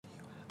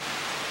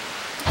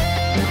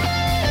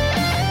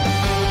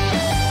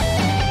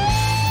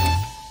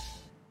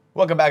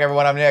Welcome back,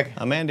 everyone. I'm Nick.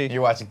 I'm Andy.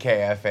 You're watching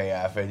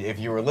KFAF, and if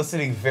you were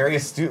listening very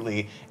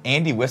astutely,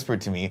 Andy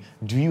whispered to me,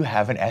 "Do you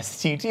have an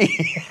STD?"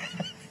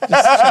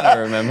 Just trying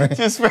to remember.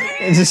 Just trying.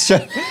 This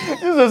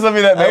was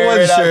something that may or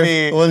may not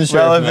be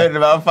relevant in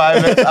about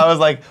 5 minutes. I was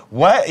like,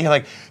 "What?" You're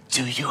like,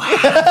 "Do you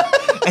have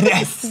an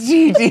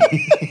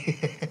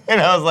STD?" And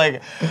I was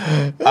like,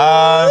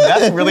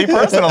 "That's really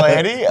personal,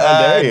 Andy."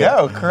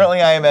 No, currently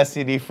I am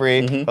STD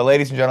free. But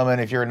ladies and gentlemen,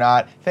 if you're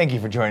not, thank you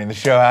for joining the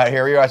show out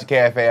here. We're watching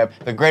KFAF,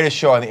 the greatest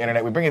show on the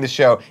internet. We bring you the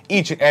show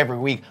each and every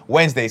week,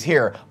 Wednesdays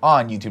here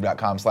on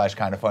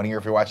YouTube.com/kindafunny. Or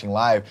if you're watching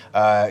live,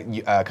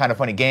 Kinda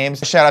Funny Games.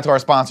 Shout out to our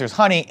sponsors,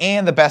 Honey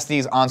and the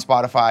Besties on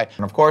Spotify.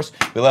 And of course,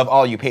 we love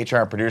all you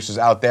Patreon producers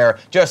out there,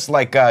 just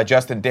like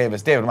Justin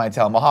Davis, David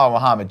Mintel,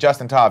 Mohammed,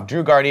 Justin Todd,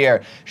 Drew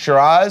Garnier,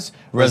 Shiraz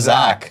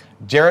Razak,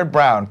 Jared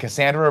Brown,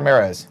 Cassandra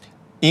Ramirez,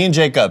 Ian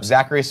Jacobs,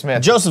 Zachary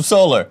Smith, Joseph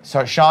Solar,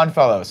 Sean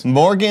Fellows,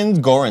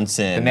 Morgan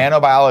Goranson, the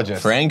Nanobiologist,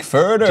 Frank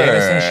Furter,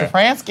 Jameson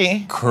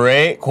Shafransky,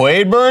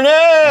 Quaid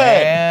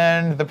Burnett,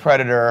 and the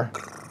Predator,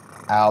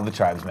 Al the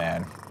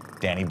Tribesman,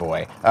 Danny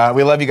Boy.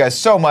 We love you guys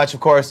so much. Of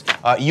course,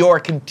 your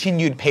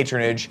continued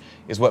patronage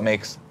is what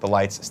makes the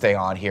lights stay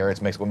on here.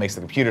 It's what makes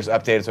the computers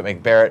updated. It's what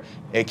makes Barrett.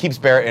 It keeps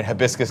Barrett in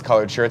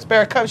hibiscus-colored shirts.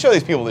 Barrett, come show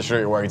these people the shirt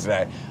you're wearing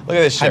today. Look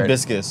at this shirt.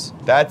 Hibiscus.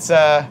 That's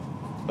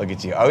look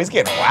at you. Oh, he's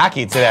getting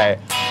wacky today.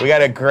 We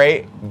got a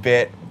great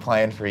bit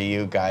planned for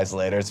you guys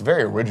later. It's a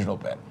very original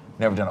bit.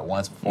 Never done it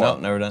once before. Nope,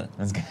 never done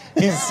it.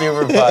 He's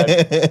super fun.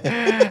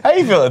 How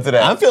you feeling today?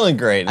 I'm feeling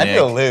great, Nick. I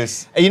feel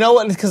loose. You know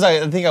what? Because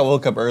I think I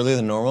woke up earlier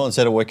than normal.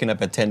 Instead of waking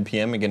up at 10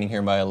 p.m. and getting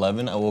here by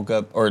 11, I woke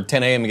up, or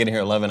 10 a.m. and getting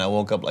here at 11, I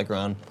woke up like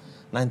around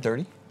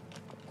 9:30.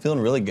 Feeling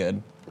really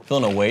good.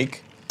 Feeling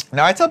awake.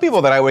 Now, I tell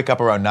people that I wake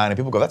up around 9, and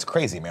people go, "That's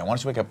crazy, man. Why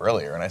don't you wake up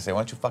earlier?" And I say, "Why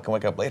don't you fucking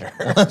wake up later?"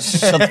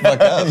 Shut the fuck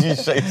up. You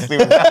shut your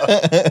sleeping mouth.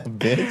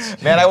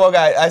 Bitch. Man,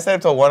 I stayed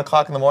up till 1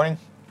 o'clock in the morning,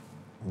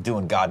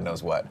 doing God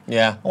knows what.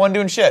 Yeah. I wasn't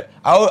doing shit.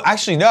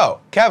 Actually, no.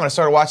 Kevin, I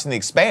started watching The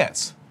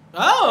Expanse.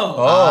 Oh.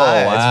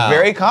 Wow. It's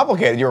very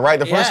complicated. You were right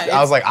the first.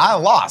 I was like,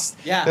 I'm lost.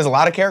 Yeah. There's a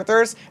lot of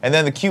characters, and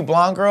then the cute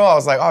blonde girl. I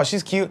was like, oh,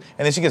 she's cute,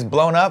 and then she gets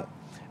blown up,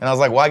 and I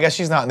was like, well, I guess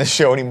she's not in this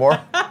show anymore.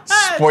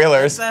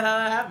 Spoilers. Is that how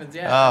that happens?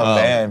 Yeah. Oh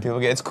man,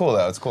 it's cool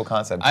though. It's a cool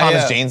concept.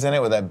 Thomas Jane's in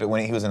it with that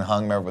when he was in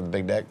Hung, remember with the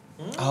big dick.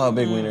 Oh,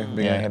 big wiener.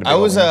 Big Yeah, wiener. he had a big I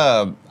was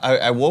wiener.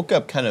 I woke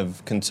up kind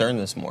of concerned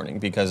this morning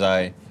because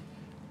I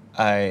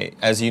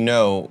as you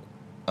know,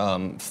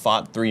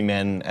 fought 3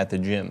 men at the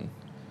gym.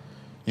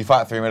 You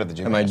fought 3 men at the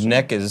gym. And my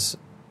neck is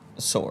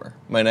sore.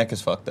 My neck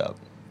is fucked up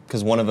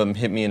because one of them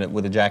hit me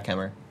with a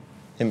jackhammer.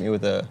 Hit me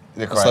with a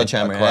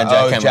sledgehammer.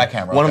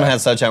 Jackhammer. One of them had a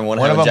sledgehammer. One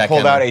had a jackhammer. One of them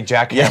pulled out a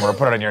jackhammer,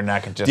 put it on your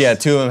neck, and just. Yeah,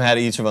 2 of them had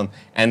each of them,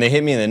 and they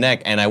hit me in the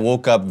neck. And I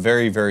woke up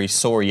very, very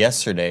sore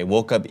yesterday.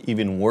 Woke up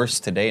even worse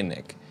today,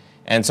 Nick.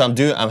 And so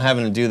I'm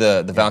having to do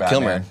the Val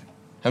Kilmer,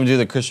 having to do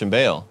the Christian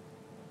Bale.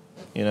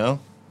 You know,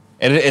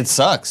 it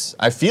sucks.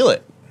 I feel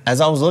it.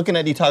 As I was looking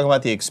at you talking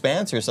about The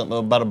Expanse or something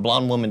about a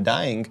blonde woman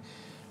dying,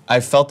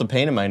 I felt the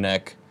pain in my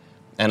neck,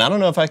 and I don't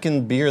know if I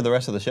can be here the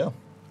rest of the show.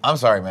 I'm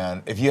sorry,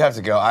 man. If you have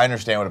to go, I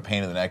understand what a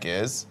pain in the neck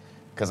is,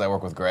 because I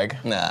work with Greg.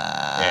 Nah.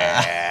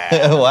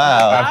 Yeah.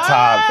 Wow. Up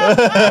top.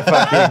 I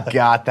fucking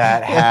got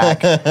that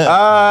hack.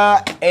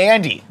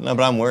 Andy. No,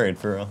 but I'm worried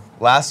for real.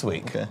 Last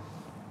week, Okay.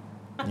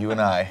 you and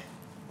I,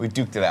 we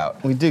duked it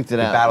out. We duked it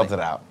out. We battled it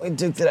out. We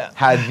duked it out.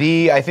 Had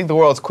I think the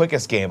world's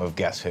quickest game of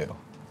Guess Who.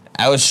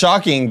 I was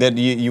shocking that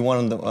you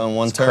won on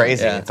one turn.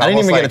 Crazy. Yeah. It's I didn't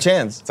even almost get a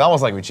chance. It's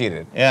almost like we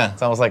cheated. Yeah.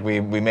 It's almost like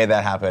we made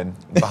that happen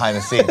behind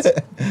the scenes.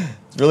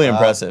 It's really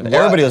impressive. well,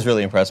 Everybody was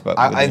really impressed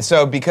about it. And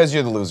so, because you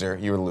were the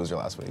loser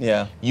last week.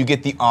 Yeah. You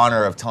get the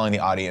honor of telling the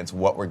audience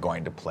what we're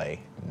going to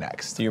play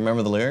next. Do you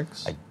remember the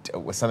lyrics?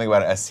 Something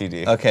about an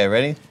STD. Okay,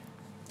 ready?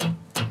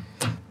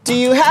 Do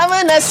you have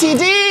an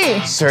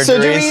STD?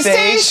 Surgery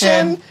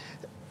station.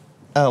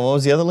 What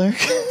was the other lyric?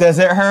 Does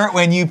it hurt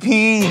when you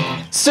pee?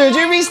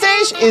 Surgery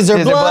station. Is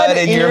there blood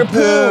in your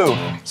poo?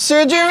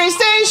 Surgery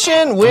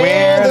station.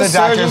 Where the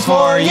doctor's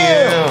for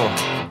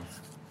you.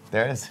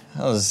 There it is.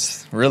 That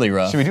was really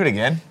rough. Should we do it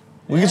again?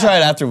 We can try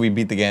it after we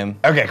beat the game.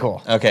 Okay,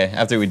 cool. Okay,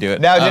 after we do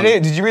it. Now,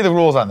 did you read the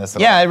rules on this?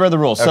 Yeah, I read the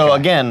rules. So Okay.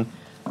 again,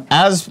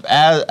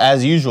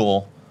 as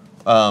usual,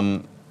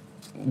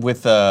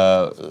 with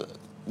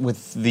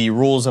the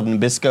rules of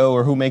Nabisco,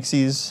 or who makes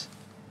these?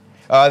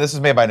 This is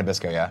made by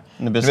Nabisco, yeah.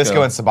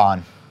 Nabisco. and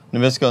Saban.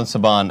 Nabisco and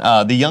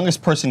Saban. The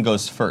youngest person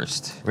goes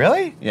first.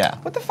 Really? Yeah.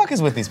 What the fuck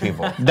is with these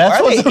people? That's Why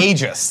are what they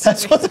ageist?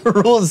 That's what the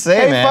rules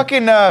say, Hey, man.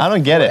 fucking. I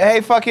don't get it.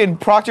 Hey, fucking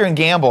Procter and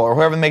Gamble or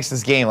whoever makes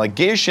this game, like,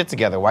 get your shit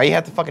together. Why you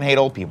have to fucking hate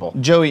old people?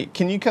 Joey,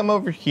 can you come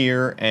over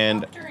here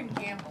and Procter and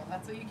Gamble,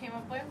 that's what you came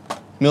up with?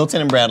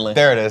 Milton and Bradley?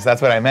 There it is.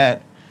 That's what I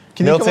meant.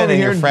 Can you come Milton over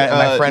and here, your friend,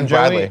 my friend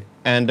Joey,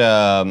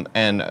 Bradley.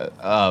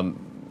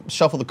 and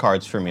shuffle the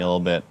cards for me a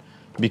little bit,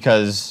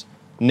 because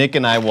Nick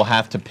and I will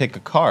have to pick a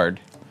card.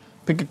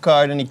 Pick a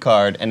card, any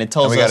card, and it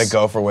tells us. We got to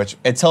go for which.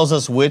 It tells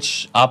us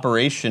which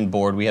operation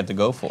board we have to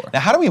go for.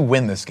 Now, how do we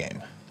win this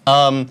game?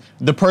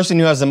 The person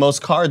who has the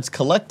most cards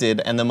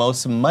collected and the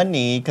most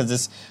money, because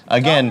this,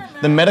 again,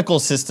 the medical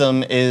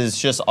system is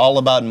just all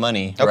about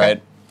money,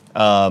 right?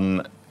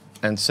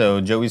 And so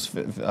Joey's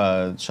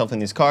shuffling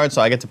these cards,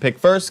 so I get to pick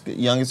first.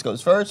 Youngest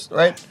goes first,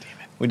 right?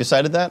 Damn it. We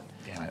decided that?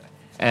 Damn it.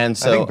 And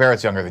so I think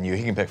Barrett's younger than you.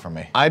 He can pick from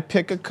me. I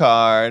pick a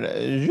card.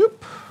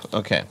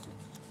 Okay.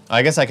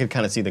 I guess I could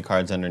kind of see the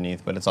cards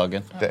underneath, but it's all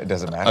good. It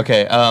doesn't matter.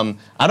 Okay.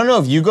 I don't know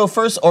if you go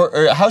first,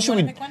 or how should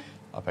we... Pick one?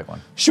 I'll pick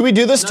one. Should we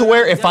do this to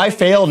where if I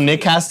fail,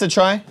 Nick has to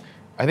try?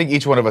 I think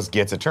each one of us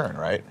gets a turn,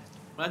 right?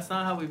 Well, that's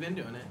not how we've been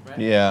doing it, right?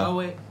 Yeah. Oh,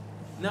 wait.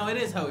 No, it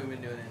is how we've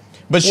been doing it.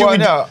 But should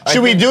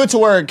we do it to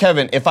where,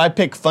 Kevin, if I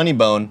pick Funny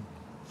Bone,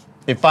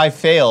 if I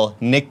fail,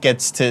 Nick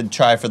gets to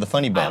try for the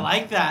Funny Bone? I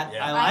like that.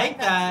 Yeah. I like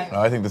that. No,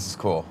 I think this is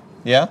cool.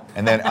 Yeah?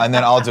 And then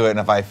I'll do it, and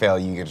if I fail,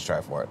 you get to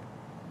try for it.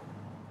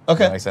 Does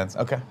Okay. that make sense?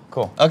 Okay,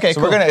 cool. Okay, so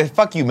cool. we're gonna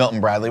fuck you,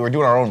 Milton Bradley. We're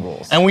doing our own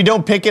rules. And we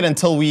don't pick it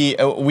until we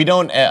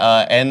don't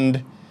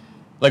end.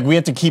 Like we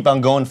have to keep on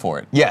going for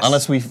it. Yes.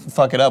 Unless we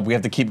fuck it up, we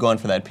have to keep going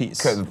for that piece.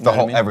 Because You know what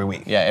I mean? every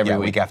week. Yeah, every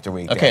week. Week after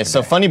week. Okay, day so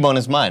after day. Funny Bone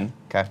is mine.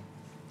 Okay.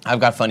 I've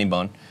got Funny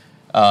Bone.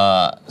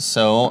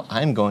 So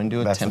I'm going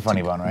to That's the attempt.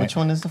 Funny Bone, right? Which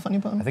one is the Funny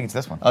Bone? I think it's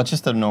this one. Oh, it's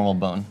just a normal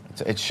bone.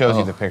 It shows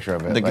you the picture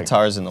of it. The like,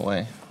 guitar's in the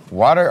way.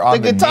 Water on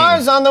the knee.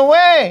 guitar's on the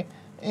way.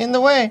 In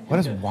the way. What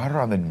does water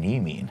on the knee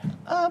mean?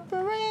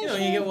 Operation. You know,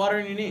 you get water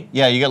in your knee.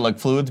 Yeah, you get like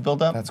fluids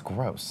built up. That's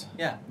gross.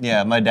 Yeah.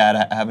 Yeah, my dad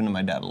happened to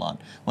my dad a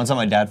lot. One time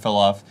my dad fell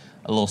off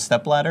a little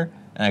step ladder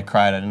and I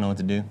cried. I didn't know what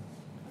to do.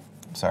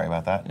 Sorry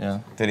about that.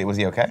 Yeah. Was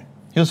he okay?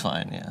 He was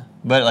fine, yeah.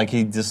 But like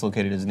he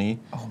dislocated his knee.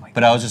 Oh my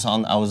But I was a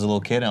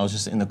little kid and I was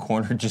just in the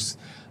corner just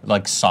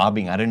like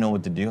sobbing. I didn't know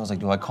what to do. I was like,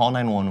 do I call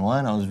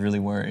 911? I was really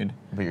worried.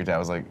 But your dad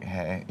was like,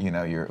 hey, you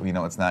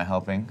know it's not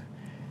helping.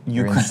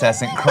 You're Your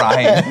incessant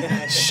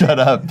crying. Shut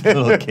up,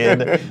 little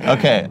kid.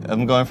 Okay,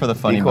 I'm going for the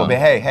Funny Be cool. Bone. But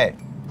hey.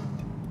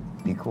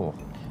 Be cool.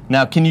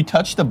 Now, can you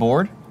touch the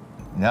board?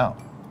 No.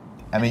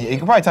 I mean, you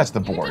can probably touch the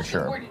You can board, touch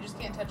sure. the board, you just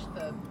can't touch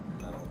the...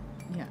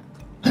 Yeah.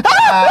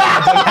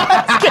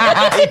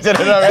 You did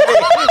it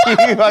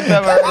already. You fucked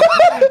up already.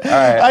 All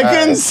right. I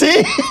couldn't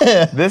see.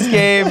 This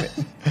game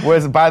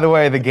was, by the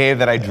way, the game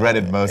that I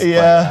dreaded most. playing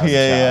when I was a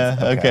Yeah.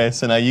 child. Okay,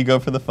 so now you go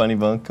for the Funny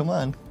Bone. Come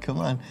on.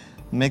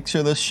 Make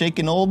sure those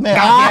shaking old man.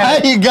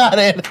 God damn You got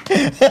it.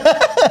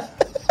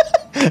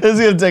 This is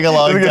gonna take a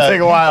long time. This is gonna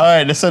take a while.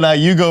 All right, so now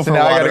you go for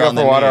Now I water gotta go on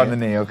the for water knee. on the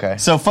knee. Okay.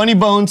 So Funny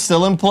Bone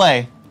still in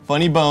play.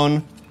 Funny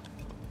Bone.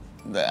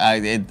 I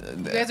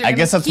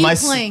guess that's keep my.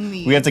 playing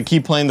these We have to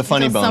keep playing the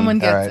Funny until Bone someone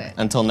gets All right. it.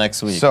 until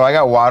next week. So I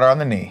got water on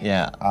the knee.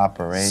 yeah.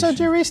 Operation.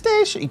 Surgery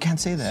station. You can't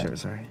say that.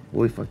 Sorry.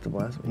 We fucked up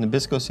last week.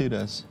 Nabisco sued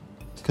us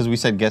because we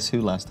said guess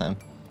who last time.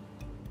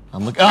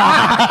 I'm looking.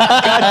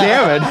 God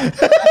damn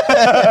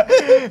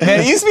it. Man,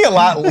 it used to be a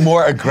lot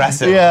more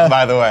aggressive, Yeah.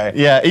 by the way.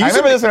 Yeah, it I used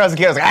to remember be- this when I was a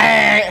kid. I was like,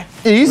 ah!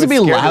 It used to would be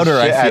scare the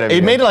louder. shit I out feel. of It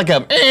you. made like a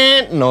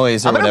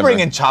noise or I'm gonna whatever. bring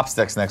in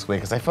chopsticks next week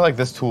because I feel like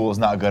this tool is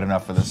not good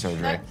enough for the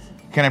surgery.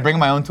 Can I bring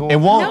my own tool? It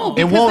won't. No, it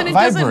because won't then it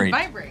vibrate.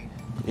 doesn't vibrate.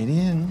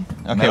 Idiot.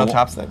 Okay. Metal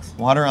chopsticks.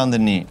 Water on the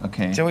knee.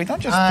 Okay. Joey,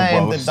 don't just I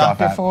am throw the stuff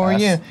doctor at for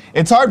us. you.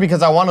 It's hard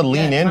because I want to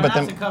lean in, try but not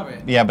then to cover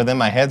it. yeah, but then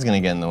my head's gonna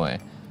get in the way.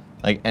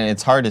 Like, and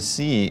it's hard to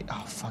see.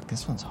 Oh fuck,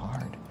 this one's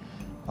hard.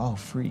 Oh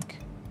freak.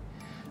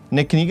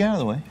 Nick, can you get out of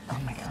the way? Oh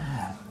my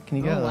god. Can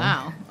you get out Oh, of the way?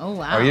 wow. Oh,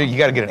 wow. Oh, you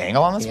got to get an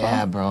angle on this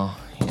Yeah, phone? bro.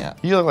 Yeah.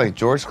 You look like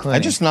George Clooney. I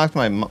just knocked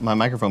my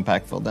microphone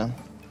pack fell down.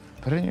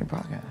 Put it in your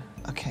pocket.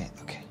 Okay.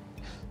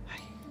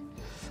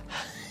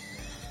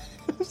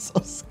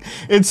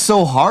 It's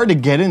so hard to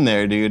get in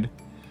there, dude.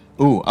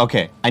 Ooh,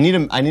 okay. I need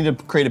to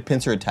create a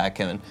pincer attack,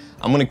 Kevin.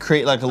 I'm gonna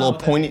create like a little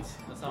pointy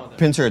That's not what that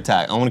pincer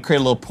attack. I'm gonna create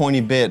a little pointy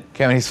bit,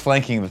 Kevin, he's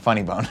flanking the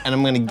funny bone. and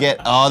I'm gonna get.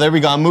 Oh, there we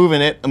go. I'm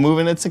moving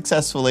it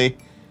successfully.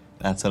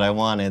 That's what I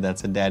wanted.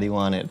 That's what Daddy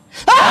wanted.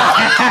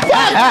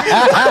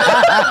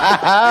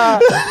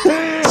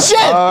 Shit!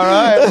 All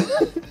right.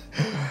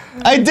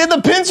 I did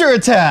the pincer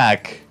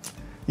attack.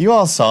 You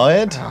all saw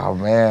it. Oh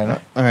man.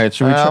 All right,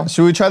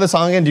 should we try the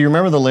song again? Do you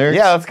remember the lyrics?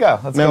 Yeah, let's go.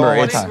 Let's Remember, go one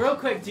more it's- time. Real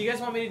quick, do you guys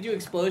want me to do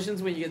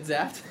explosions when you get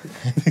zapped?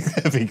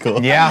 That'd be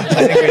cool. Yeah, I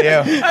think we do.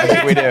 I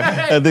think we do.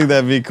 I think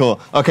that'd be cool.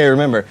 Okay,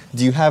 remember,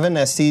 do you have an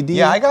STD?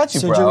 Yeah, I got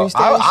you, bro.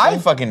 surgery I station?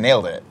 fucking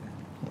nailed it.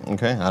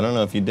 Okay, I don't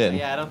know if you did.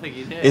 Yeah, I don't think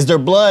you did. Is there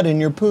blood in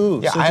your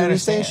poo? Yeah, I surgery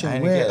understand. station. I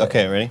Where? get it.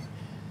 Okay, ready?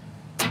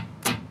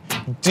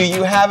 Do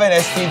you have an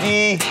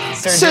STD?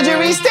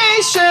 Surgery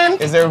station.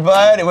 Is there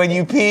blood when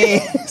you pee?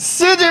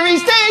 Surgery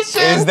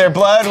station. Is there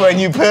blood when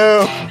you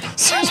poo?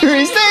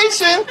 surgery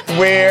station?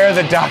 We're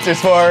the doctors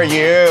for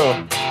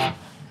you.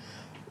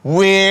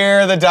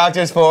 We're the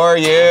doctors for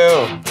you.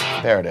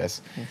 There it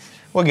is.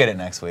 We'll get it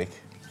next week.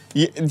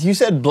 You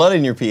said blood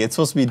in your pee. It's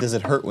supposed to be, does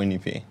it hurt when you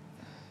pee?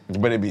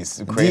 But it'd be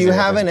crazy. Do you if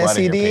have an there's blood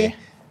in your STD?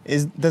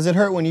 pee. Does it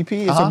hurt when you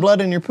pee? Is there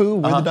blood in your poo?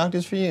 We're the Uh-huh.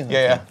 doctors for you.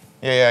 Yeah,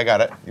 I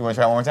got it. You want to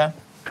try it one more time?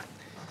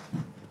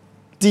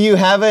 Do you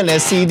have an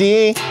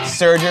STD?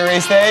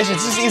 Surgery station.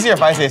 It's just easier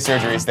if I say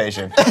surgery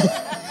station.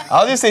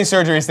 I'll just say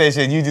surgery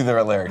station. You do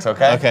the lyrics,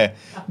 okay? Okay.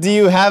 Do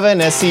you have an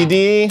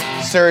SCD?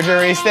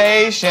 Surgery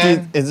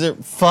station. Is it?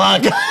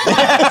 Fuck.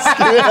 I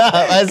screwed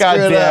up. God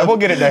damn, we'll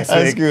get it next week.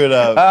 I screwed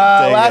up.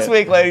 Last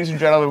week, ladies and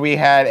gentlemen, we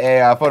had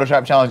a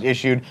Photoshop challenge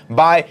issued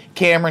by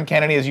Cameron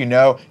Kennedy. As you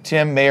know,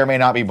 Tim may or may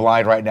not be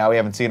blind right now. We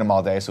haven't seen him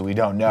all day, so we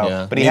don't know.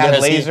 Yeah. But he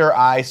had laser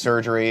eye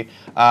surgery.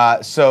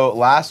 So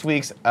last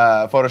week's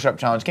Photoshop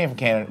challenge came from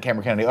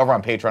Cameron Kennedy over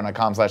on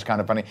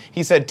patreon.com/kindafunny.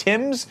 He said,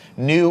 Tim's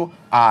new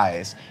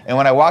eyes. And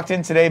when I walked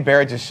in today,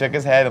 Barrett just shook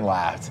his head and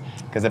laughed.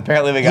 Because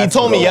apparently we got. He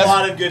told me a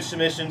lot of good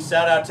submissions.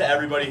 Shout out to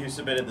everybody who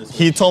submitted this.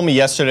 He told me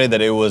yesterday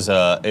that it was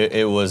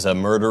a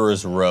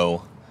murderer's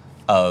row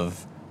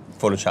of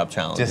Photoshop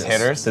challenges. Just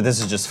hitters. So this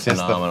is just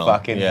phenomenal. The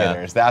fucking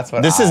hitters. That's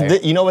what.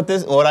 You know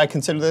what I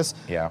consider this?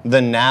 Yeah. The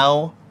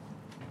Now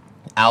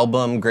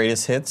album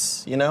greatest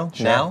hits. You know.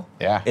 Sure. Now.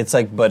 Yeah. It's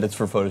like, but it's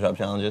for Photoshop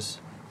challenges.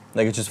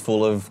 Like it's just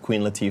full of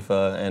Queen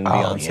Latifah and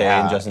Beyonce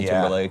and Justin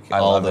Timberlake.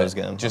 All of those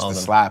guys. Just the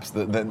slaps.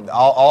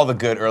 All the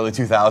good early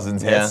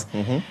 2000s hits.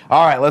 Yeah. Mm-hmm.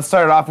 All right, let's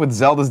start it off with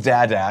Zelda's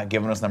Dada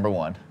giving us number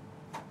 1.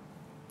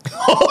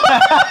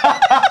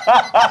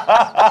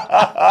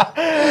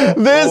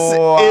 This is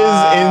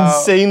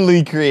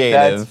insanely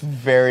creative. That's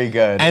very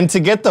good. And to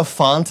get the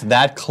font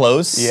that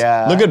close,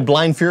 look at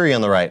Blind Fury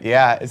on the right.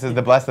 Yeah, it says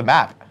bless the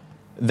map.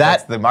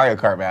 That's the Mario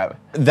Kart map.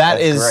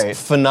 That's great.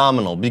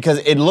 phenomenal because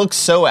it looks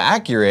so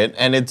accurate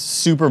and it's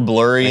super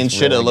blurry and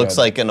shit. Really it looks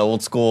good. like an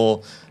old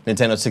school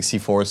Nintendo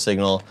 64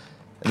 signal.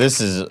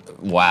 This is,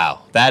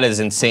 wow. That is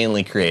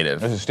insanely creative.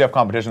 There's a stiff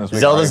competition this week.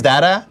 Zelda's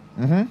Dada?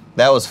 Mm-hmm.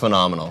 That was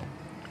phenomenal.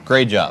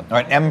 Great job. All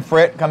right, M.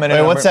 Frit coming in.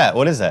 Wait, what's that?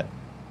 What is that?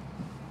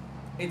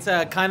 It's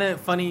a kind of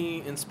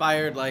funny,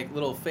 inspired, like,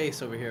 little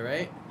face over here,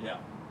 right? Yeah.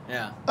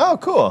 Yeah. Oh,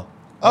 cool.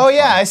 Oh,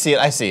 yeah, I see it.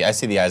 I see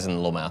the eyes in the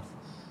little mouth.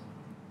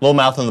 Little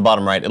mouth on the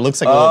bottom right. It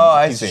looks like a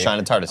little piece of shine.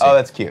 It's hard to see. Oh,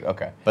 that's cute.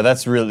 Okay. But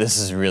this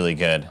is really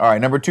good. All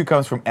right, number 2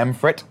 comes from M.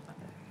 Frit.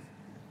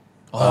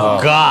 Oh,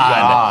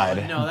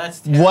 God. No, that's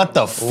terrible. What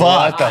the fuck?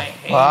 What the I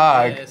hate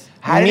fuck? this.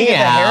 How did he get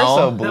the hair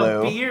so Meow.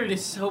 blue? The beard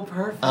is so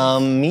perfect.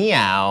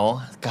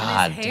 Meow.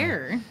 God. His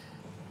hair.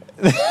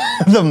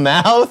 The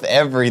mouth,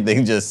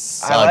 everything just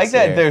sucks. I like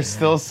that here. there's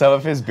still some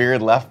of his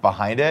beard left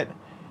behind it,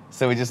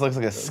 so he just looks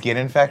like a skin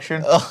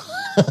infection.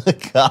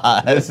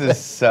 God. This is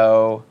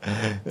so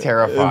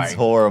terrifying. It's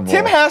horrible.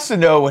 Tim has to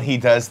know when he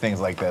does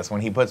things like this,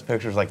 when he puts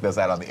pictures like this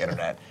out on the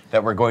internet,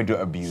 that we're going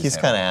to abuse He's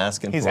him. kind of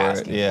asking He's for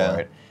asking it. Yeah. for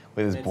it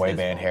with his It's boy his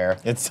band fault. hair.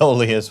 It's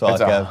totally his fault,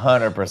 It's Kev.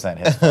 100%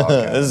 his fault.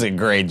 This Kev. is a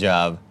great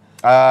job.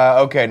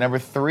 Okay, number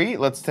 3,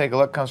 let's take a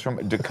look, comes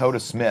from Dakota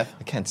Smith.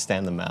 I can't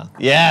stand the mouth.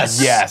 Yes.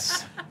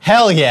 Yes.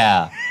 Hell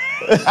yeah.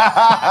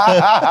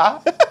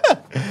 The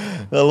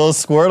little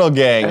Squirtle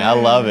gang. I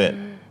love it.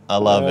 I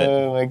love it.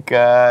 Oh my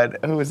God.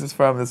 Who is this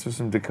from? This was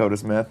from Dakota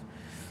Smith.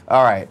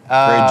 All right.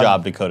 Great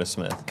job, Dakota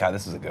Smith. God,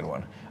 this is a good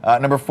one.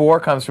 Number 4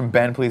 comes from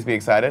Ben. Please be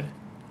excited.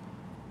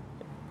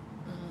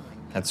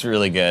 That's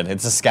really good.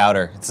 It's a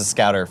scouter. It's a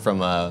scouter from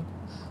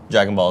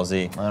Dragon Ball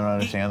Z. I don't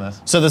understand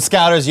this. So the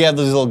scouters, you have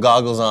those little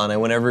goggles on,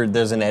 and whenever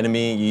there's an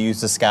enemy, you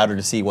use the scouter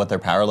to see what their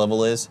power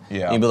level is.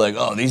 Yeah. And you'd be like,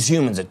 oh, these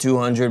humans at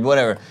 200,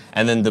 whatever.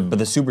 And then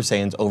the Super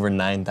Saiyans over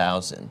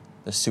 9,000.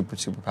 They're super,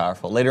 super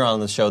powerful. Later on in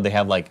the show, they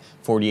have like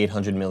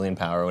 4,800 million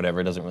power or whatever.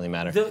 It doesn't really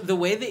matter. The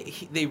way that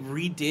they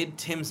redid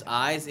Tim's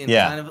eyes in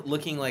Yeah. kind of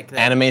looking like that.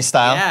 Anime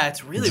style. Yeah,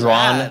 it's really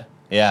drawn. rad.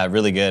 Yeah,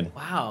 really good.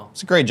 Wow.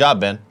 It's a great job,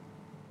 Ben.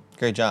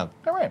 Great job.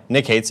 All right.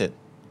 Nick hates it.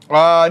 No,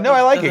 I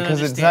like it Doesn't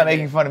because it's understand not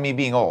making it. fun of me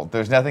being old.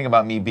 There's nothing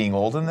about me being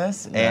old in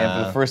this. And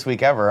for the first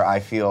week ever, I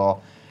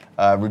feel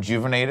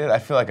rejuvenated. I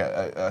feel like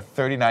a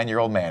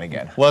 39-year-old man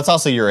again. Well, it's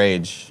also your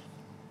age.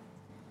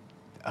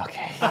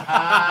 Okay.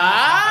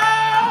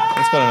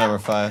 Let's go to number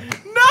 5.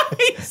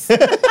 Nice!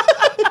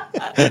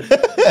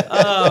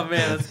 Oh,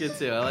 man, that's good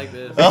too. I like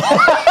this.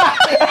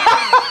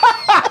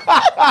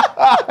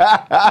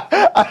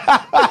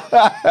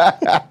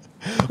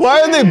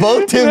 Why are they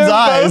both Tim's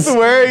eyes? Both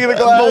wearing the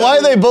glasses. But why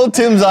are they both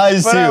Tim's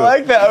eyes But too? I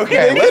like that.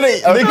 Okay.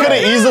 They could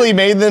have easily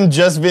made them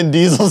just Vin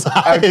Diesel's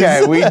eyes.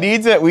 Okay,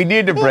 we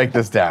need to break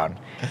this down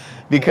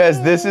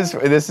because this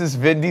is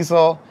Vin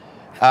Diesel.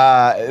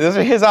 Those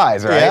are his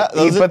eyes, right? Yeah,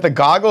 He those put the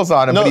goggles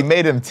on him, No. but he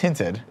made them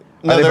tinted.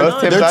 No, Are they they're, both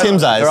Tim's they're eyes?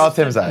 Tim's eyes. They're all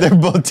Tim's eyes. They're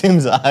both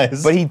Tim's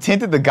eyes. But he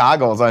tinted the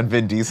goggles on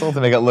Vin Diesel to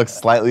make it look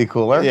slightly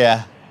cooler.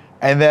 yeah.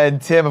 And then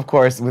Tim, of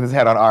course, with his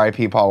head on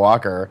R.I.P. Paul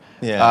Walker.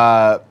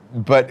 Yeah.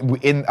 But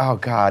in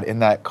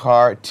that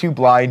car, Too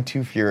Blind,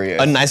 Too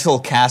Furious. A nice little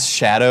cast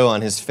shadow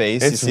on his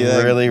face. It's you see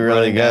that? really, really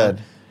Running down.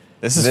 good.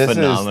 This is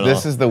phenomenal.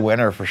 This is the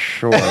winner for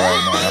sure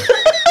right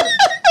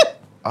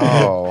now.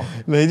 Oh,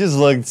 They just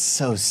looked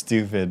so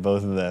stupid,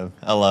 both of them.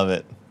 I love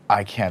it.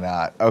 I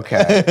cannot.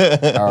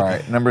 Okay. All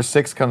right. Number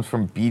 6 comes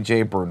from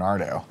B.J.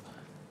 Bernardo.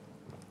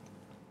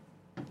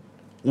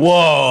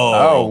 Whoa.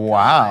 Oh,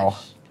 wow.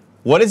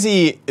 What is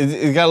he?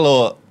 He's got a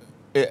little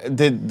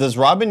Does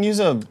Robin use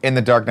a... In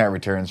The Dark Knight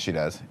Returns, she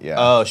does. Yeah.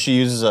 Oh, she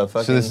uses a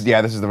fucking... So this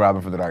is the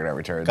Robin from The Dark Knight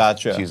Returns.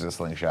 Gotcha. She uses a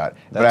slingshot.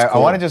 That's But I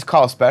cool. want to just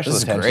call special This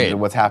is attention great. to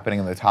what's happening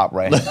in the top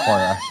right-hand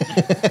corner.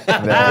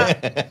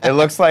 It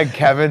looks like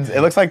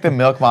It looks like the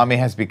milk mommy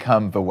has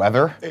become the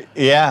weather,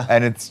 Yeah.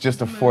 and it's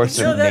just a force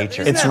of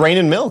nature. It's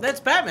raining milk. That's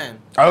Batman.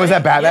 Oh, is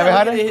that Batman Yeah,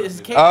 behind look it? at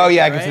his cape Oh right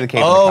yeah, I there, can see the right? cape.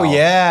 in the Oh, column.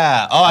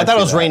 yeah. Oh, I thought it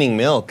see was that. raining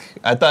milk.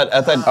 I thought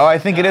Oh, I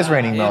think it is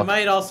raining It milk.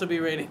 might also be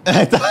raining.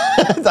 I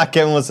thought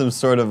Kevin was some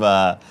sort of,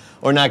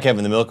 or not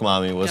Kevin, the milk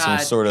mommy was some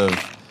God. sort of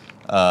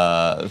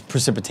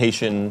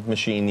precipitation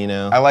machine, you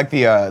know? I like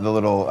the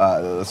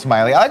little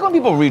smiley. I like when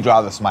people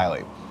redraw the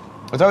smiley.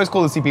 It's always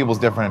cool to see people's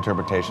different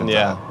interpretations.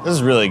 Yeah, this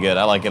is really good.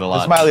 I like it a lot.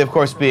 The smiley, of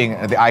course, being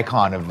the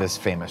icon of this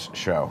famous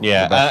show.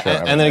 Yeah, The best show ever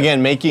and then made.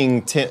 again,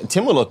 making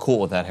Tim would look cool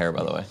with that hair,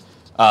 by the way.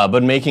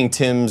 But making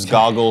Tim's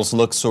goggles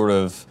look sort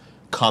of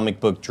comic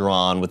book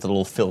drawn with a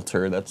little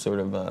filter, that sort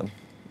of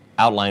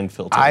outline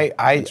filter.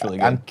 It's really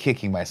good. I'm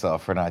kicking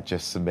myself for not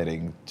just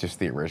submitting just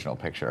the original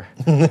picture.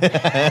 Just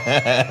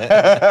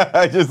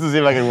to see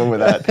if I can win with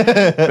that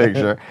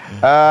picture.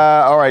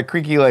 All right,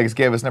 Creaky Legs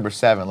gave us number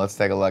 7. Let's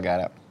take a look at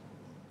it.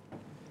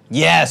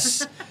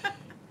 Yes!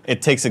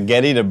 It takes a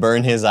Getty to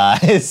burn his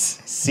eyes.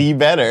 See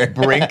better.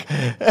 Brink.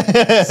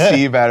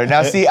 See better.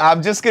 Now, see,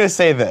 I'm just going to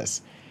say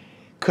this.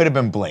 Could have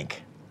been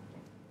Blink.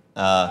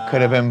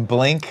 Could have been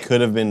Blink.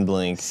 Could have been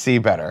Blink. See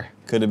better.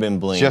 Could have been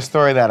Blink. Just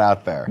throwing that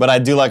out there. But I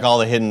do like all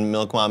the hidden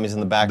milk mommies in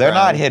the background. They're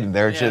not hidden.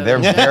 They're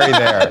very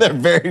there. They're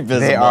very visible.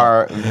 They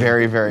are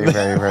very, very,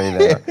 very, very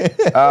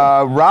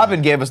there.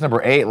 Robin gave us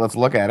number 8. Let's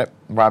look at it.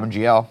 Robin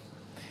GL.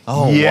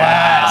 Oh,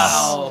 Yes.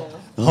 Wow.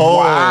 Holy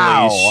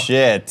Wow.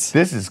 shit.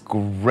 This is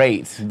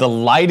great. The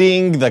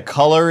lighting, the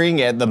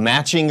coloring, and the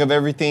matching of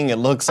everything, it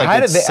looks like How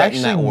did it's they set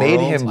in actually that made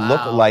world. him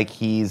look Wow. like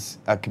he's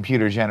a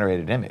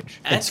computer-generated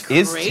image? That's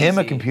Is Tim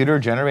a crazy.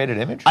 computer-generated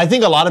image? I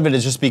think a lot of it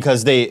is just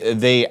because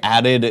they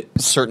added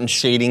certain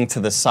shading to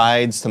the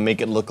sides to make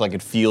it look like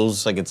it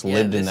feels like it's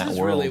lived in that This is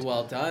world. really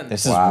well done.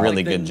 This is Wow. really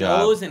Like, good the job.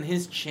 nose and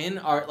his chin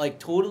are like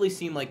totally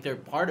seem like they're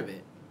part of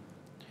it.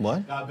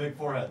 What? Got a big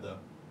forehead though.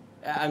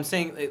 I'm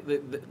saying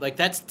like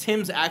that's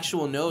Tim's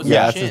actual nose.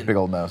 Yeah, and that's chin. his big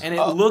old nose. And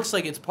it looks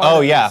like it's part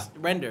Oh, of yeah. his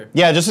render.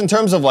 Yeah, just in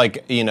terms of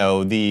like, you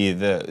know, the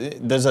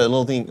there's a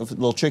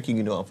little trick you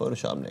can do on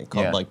Photoshop, Nick,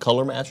 called Yeah. like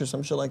color match or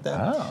some shit like that.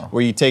 Oh.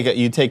 Where you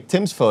take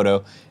Tim's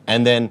photo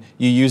and then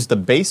you use the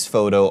base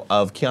photo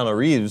of Keanu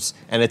Reeves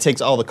and it takes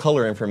all the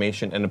color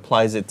information and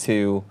applies it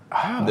to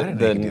I didn't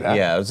know you could do that.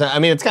 yeah. I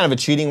mean, it's kind of a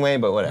cheating way,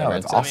 but whatever. No,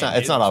 it's it's awesome. not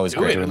it's not always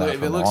Do great. it. doing that If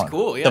from it looks on.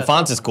 cool, yeah. The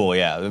font is cool,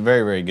 yeah.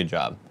 Very, very good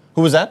job.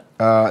 Who was that?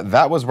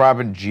 That was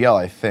Robin GL,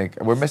 I think.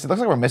 We're missing.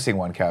 Looks like we're missing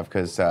one, Kev,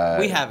 because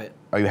We have it.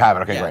 Oh, you have it.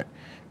 Okay, Yeah. great,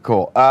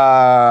 cool.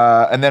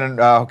 And then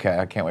okay,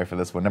 I can't wait for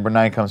this one. Number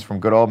 9 comes from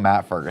good old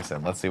Matt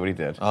Ferguson. Let's see what he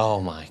did. Oh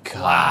my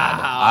god.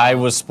 Wow. I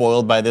was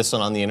spoiled by this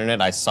one on the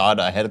internet. I saw it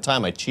ahead of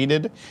time. I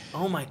cheated.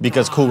 Oh my god.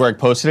 Because Cool Greg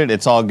posted it.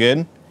 It's all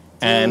good.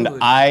 And Dude.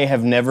 I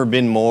have never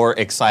been more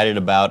excited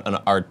about an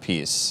art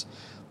piece.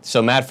 So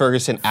Matt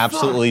Ferguson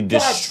absolutely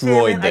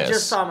destroyed this. I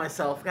just saw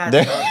myself. God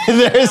There-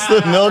 there's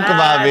the milk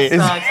mommy. I don't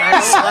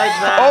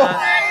like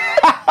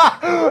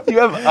that. You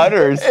have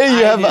udders.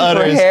 You have for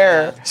udders.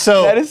 hair.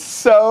 So- that is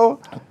so.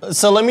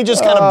 So let me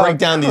just kind of Oh, break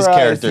down these Christ.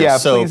 characters. Yeah,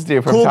 so please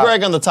do, from Cool top.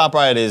 Greg on the top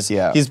right is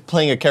Yeah. he's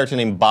playing a character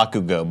named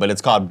Bakugo, but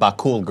it's called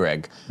Bakul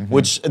Greg, Mm-hmm.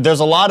 which there's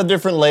a lot of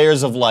different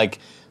layers of like,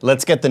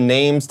 let's get the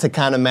names to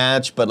kind of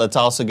match, but let's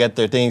also get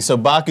their things. So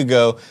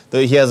Bakugo,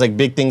 he has like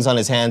big things on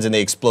his hands and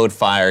they explode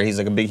fire. He's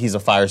a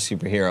fire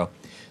superhero.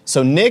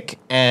 So Nick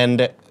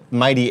and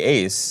Mighty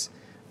Ace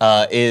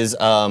is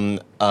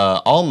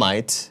All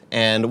Might,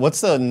 and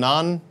what's the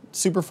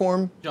non-super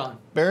form, John.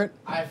 Barrett?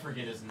 I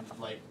forget his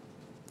like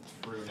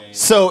true name.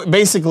 So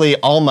basically,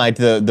 All Might,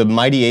 the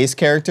Mighty Ace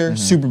character,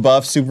 super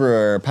buff,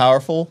 super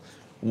powerful,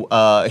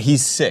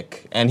 he's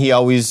sick, and he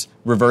always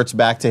reverts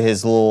back to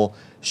his little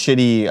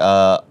shitty,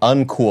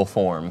 uncool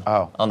form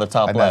Oh. on the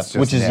top And that's left,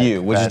 which just is Nick.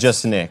 you, which is That's-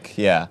 just Nick,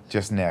 yeah.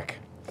 Just Nick.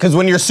 Because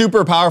when you're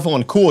super powerful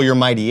and cool, you're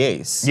Mighty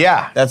Ace.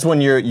 Yeah. That's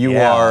when you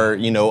Yeah. are,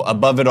 you know,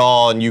 above it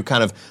all, and you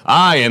kind of,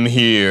 I am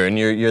here, and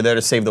you're there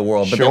to save the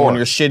world. But then when Sure.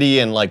 you're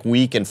shitty and like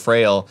weak and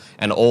frail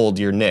and old,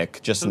 you're Nick,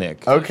 just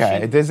Nick.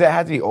 Okay. Does it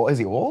have to be old? Is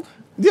he old?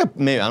 Yeah,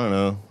 maybe I don't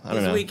know. I don't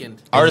He's know.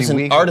 weakened.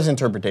 weakened? Artist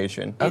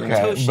interpretation.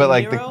 Okay. But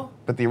like Toshihiro?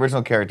 the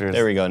original characters.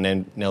 There we go.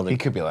 Nailed He it.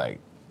 could be like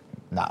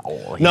not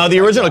old. No, He's, the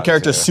like, original young,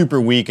 character is too.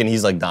 super weak and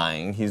he's like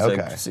dying. He's Okay.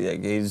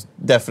 like he's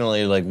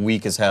definitely like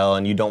weak as hell,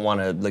 and you don't want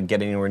to like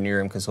get anywhere near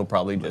him because he'll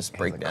probably just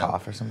break Like down.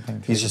 cough or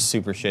something. He's too. just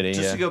super shitty.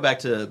 Just yeah. to go back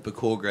to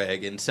Bakul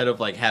Greg, instead of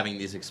like having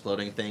these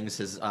exploding things,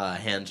 his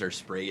hands are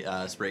spray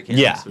cans.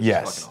 Yeah. which is Yes.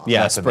 fucking awesome.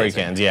 Yeah, That's spray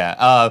amazing. cans.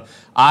 Yeah.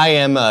 I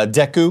am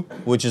Deku,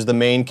 which is the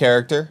main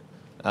character.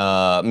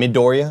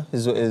 Midoriya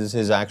is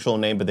his actual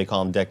name, but they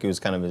call him Deku. Is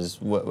kind of his.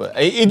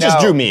 It just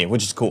drew me,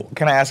 which is cool.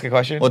 Can I ask a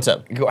question? What's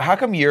up? How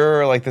come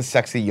you're like the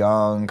sexy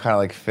young kind of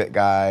like fit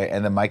guy,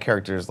 and then my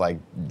character's like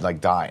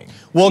dying?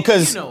 Well,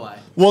 because You know why.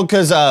 Well,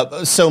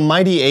 because so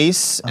Mighty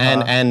Ace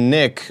and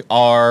Nick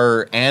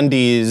are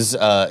Andy's.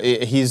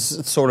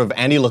 He's sort of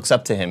Andy looks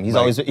up to him. He's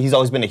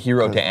always been a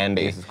hero to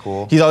Andy. Ace is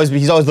cool. He's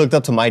always looked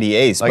up to Mighty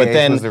Ace. Like but Ace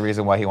then was the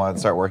reason why he wanted to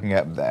start working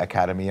at the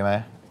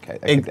Academia.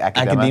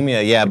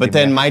 Academia, yeah. But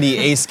then Mighty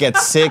Ace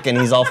gets sick and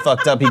he's all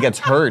fucked up. He gets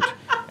hurt,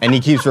 and he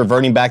keeps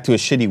reverting back to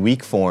his shitty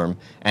weak form.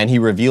 And he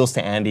reveals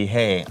to Andy,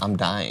 "Hey, I'm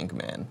dying,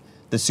 man.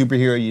 The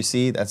superhero you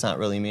see, that's not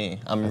really me.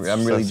 I'm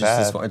really just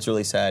this far." It's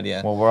really sad,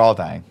 yeah. Well, we're all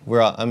dying. You're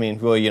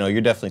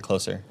definitely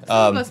closer.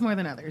 Some of us more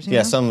than others. You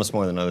know? Some of us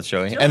more than others,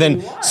 Joey. And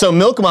then, so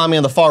Milk Mommy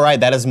on the far right,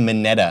 that is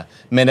Minetta.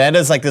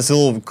 Minetta's like this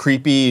little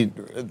creepy,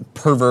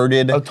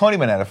 perverted. Oh, Tony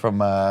Minetta from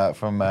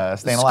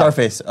Staying Alive.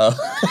 Scarface. Oh.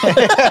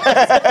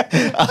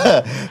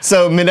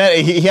 So Minetta,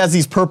 he has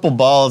these purple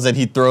balls that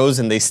he throws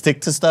and they stick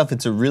to stuff.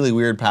 It's a really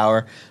weird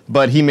power.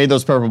 But he made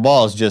those purple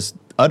balls just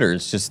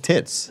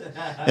tits.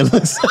 It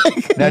looks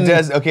like.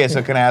 Now,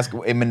 so can I ask,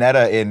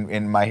 Minetta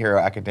in My Hero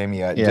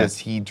Academia, does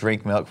he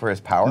drink milk for his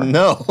power?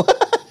 No.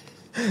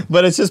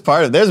 But it's just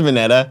part of it. There's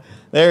Minetta.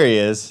 There he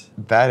is.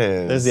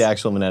 There's the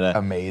actual Minetta.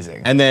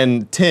 Amazing. And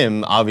then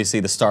Tim, obviously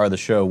the star of the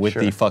show with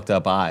the fucked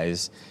up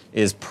eyes,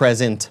 is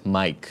Present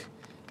Mike.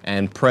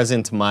 And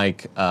Present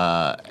Mike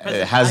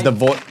has the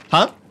voice.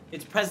 Huh?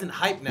 It's present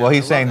hype now. Well,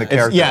 he's saying the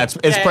character.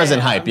 It's present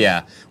hype,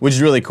 which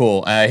is really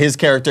cool. His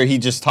character, he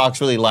just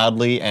talks really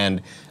loudly,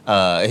 and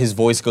his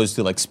voice goes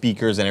through like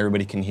speakers, and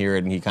everybody can hear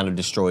it, and he kind of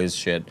destroys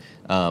shit.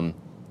 I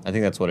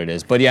think that's what it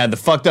is. But yeah, the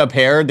fucked up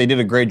hair, they did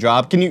a great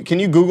job. Can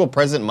you Google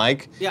Present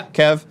Mike,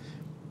 Kev?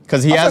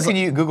 Because he has. Can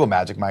you Google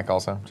Magic Mike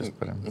also? Just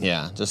put him.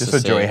 Yeah, just so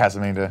Joey has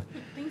something to.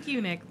 Thank you,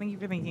 Nick. Thank you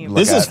for thinking of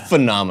This is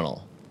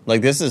phenomenal.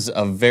 Like, this is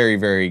a very,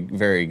 very,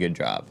 very good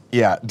job.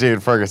 Yeah,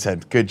 dude,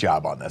 Ferguson, good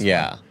job on this.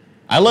 Yeah.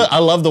 I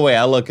love the way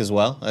I look as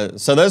well.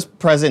 So there's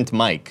Present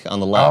Mike on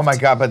the left. Oh my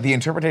god! But the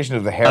interpretation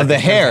of the hair.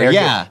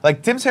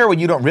 Like Tim's hair, what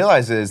you don't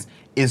realize is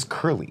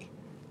curly.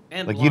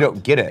 And like blonde. you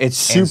don't get it. It's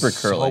super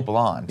curly. So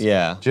blonde.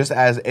 Yeah. Just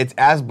as it's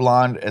as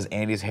blonde as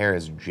Andy's hair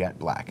is jet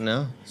black.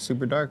 No,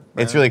 super dark.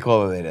 It's really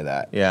cool that they did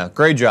that. Yeah,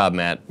 great job,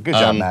 Matt. Good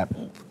job, Matt.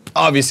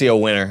 Obviously a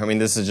winner. I mean,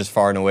 this is just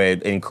far and away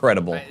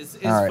incredible. It's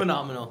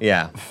phenomenal.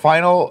 Yeah.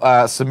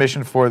 Final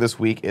submission for this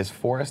week is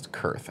Forrest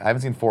Kurth. I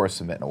haven't seen Forrest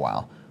submit in a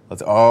while.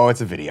 It's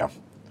a video.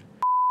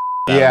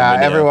 Yeah,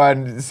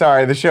 everyone,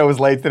 sorry, the show was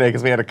late today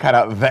because we had to cut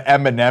out the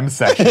Eminem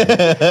section.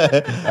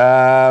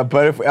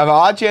 But if, on the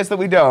odd chance that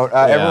we don't,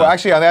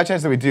 actually, on the odd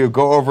chance that we do,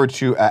 go over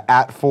to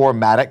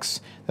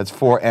 @4Matix, that's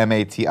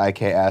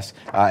 4MATIKS,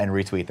 and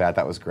retweet that.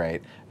 That was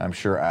great. I'm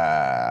sure,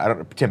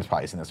 Tim's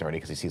probably seen this already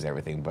because he sees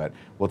everything, but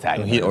we'll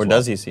tag him. Or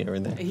does he see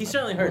everything? He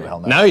certainly heard it. No.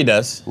 Now he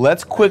does.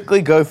 Let's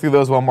quickly go through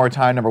those one more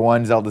time. Number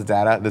 1, Zelda's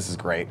data. This is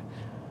great.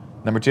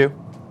 Number 2,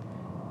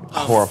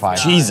 horrifying.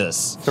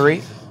 Jesus.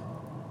 3,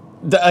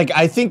 Like,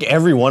 I think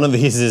every one of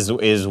these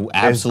is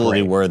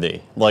absolutely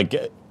worthy. Like,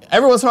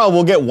 every once in a while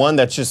we'll get one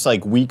that's just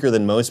like weaker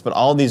than most, but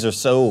all of these are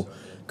so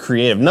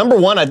creative. Number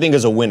 1, I think,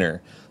 is a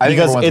winner. I think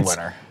number 1's a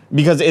winner.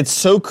 Because it's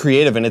so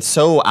creative and it's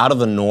so out of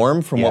the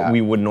norm from what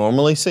we would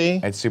normally see.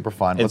 It's super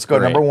fun. Let's go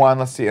number 1.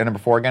 Let's see number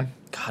 4 again.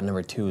 God,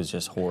 number 2 is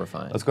just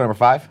horrifying. Let's go number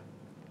 5.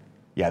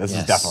 Yeah, this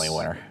is definitely a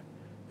winner.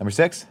 Number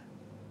 6.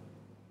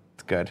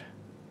 It's good.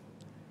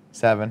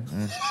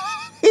 7.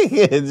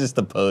 It's just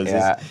the pose.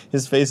 Yeah.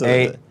 His face.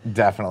 8,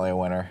 definitely a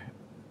winner.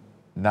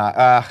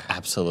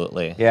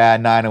 Absolutely. Yeah,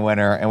 9 a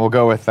winner, and we'll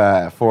go with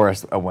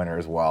Forrest a winner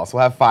as well. So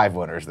we'll have 5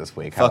 winners this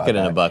week. Fuck it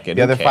in a bucket.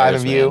 The other 5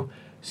 of you,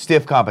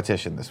 stiff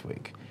competition this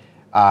week.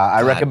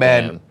 I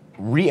recommend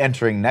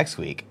re-entering next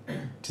week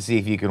to see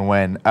if you can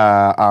win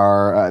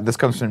our. This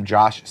comes from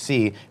Josh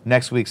C.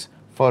 Next week's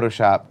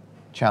Photoshop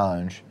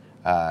challenge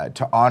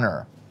to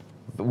honor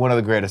one of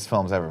the greatest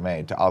films ever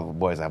made, To All the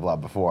Boys I've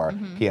Loved Before,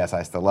 P.S.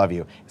 I Still Love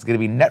You. It's going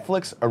to be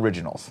Netflix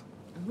Originals.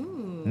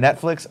 Ooh.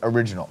 Netflix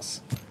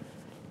Originals.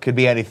 Could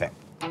be anything.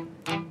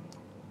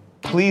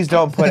 Please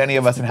don't put any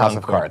of us in House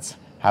of Cards.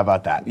 How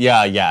about that?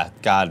 Yeah.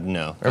 God,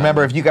 no.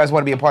 Remember, if you guys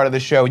want to be a part of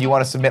this show and you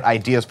want to submit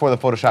ideas for the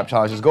Photoshop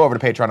challenges, go over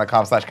to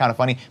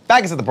patreon.com/kindoffunny,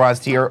 back us at the bronze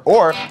tier,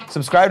 or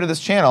subscribe to this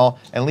channel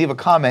and leave a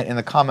comment in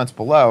the comments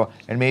below,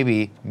 and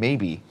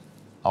maybe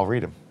I'll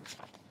read them.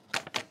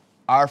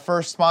 Our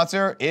first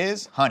sponsor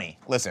is Honey.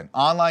 Listen,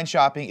 online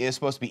shopping is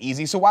supposed to be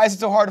easy, so why is it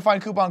so hard to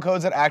find coupon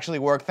codes that actually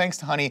work? Thanks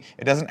to Honey,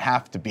 it doesn't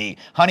have to be.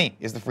 Honey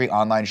is the free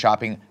online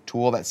shopping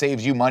tool that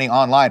saves you money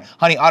online.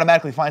 Honey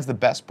automatically finds the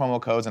best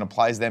promo codes and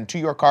applies them to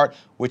your cart,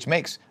 which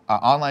makes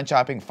online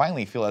shopping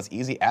finally feel as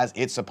easy as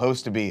it's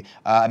supposed to be.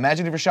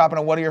 Imagine if you're shopping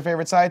on one of your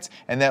favorite sites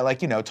and they're like,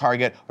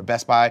 Target or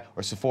Best Buy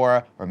or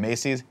Sephora or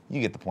Macy's.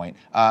 You get the point.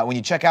 When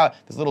you check out,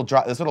 this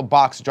little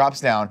box drops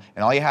down,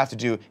 and all you have to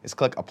do is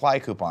click Apply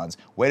Coupons.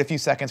 Wait a few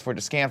seconds for it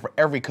to scan for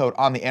every code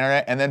on the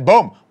internet, and then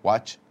boom,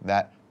 watch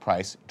that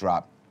price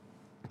drop.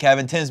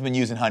 Kevin, Tim's been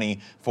using honey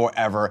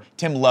forever.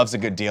 Tim loves a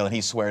good deal, and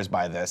he swears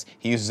by this.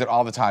 He uses it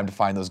all the time to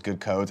find those good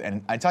codes,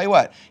 and I tell you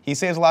what, he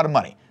saves a lot of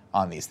money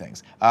on these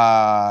things.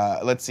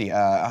 Let's see.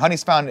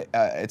 Honey's found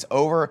it's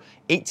over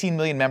 18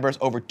 million members,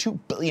 over $2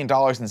 billion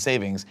in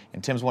savings,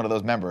 and Tim's one of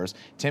those members.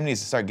 Tim needs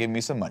to start giving me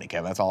some money,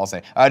 Kevin. That's all I'll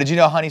say. Did you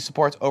know Honey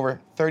supports over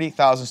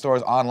 30,000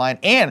 stores online,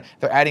 and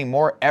they're adding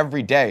more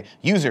every day?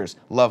 Users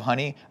love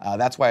Honey.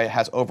 That's why it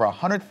has over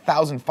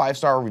 100,000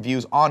 five-star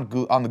reviews on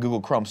the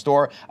Google Chrome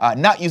store.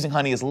 Not using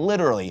Honey is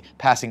literally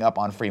passing up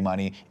on free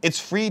money. It's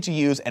free to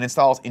use and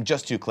installs in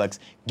just 2 clicks.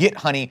 Get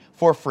Honey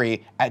for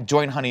free at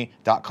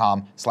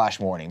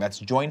joinhoney.com/morning.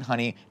 That's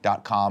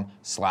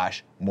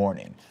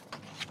joinhoney.com/morning.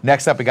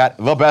 Next up, we got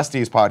The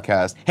Besties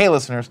podcast. Hey,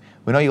 listeners,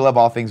 we know you love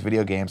all things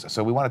video games,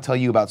 so we want to tell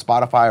you about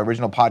Spotify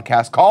original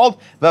podcast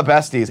called The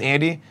Besties.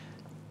 Andy,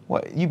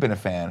 what you've been a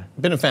fan?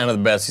 Been a fan of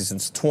The Besties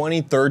since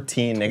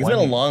 2013, Nick. It's been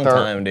a long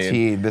time,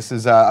 dude. This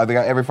is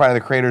every Friday.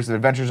 The creators of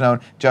Adventure Zone,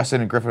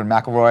 Justin and Griffin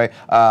McElroy,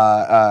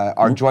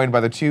 are joined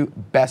by the 2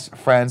 best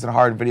friends and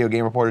hard video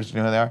game reporters. Do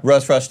you know who they are?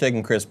 Russ Rushtick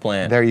and Chris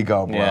Plant. There you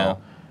go, bro. Yeah.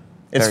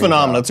 It's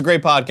phenomenal. It's a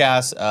great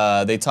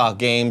podcast. They talk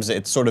games.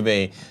 It's sort of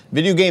a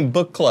video game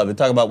book club. They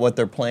talk about what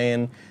they're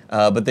playing,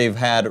 but they've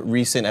had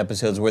recent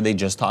episodes where they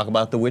just talk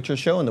about the Witcher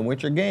show and the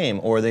Witcher game,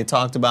 or they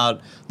talked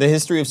about the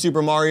history of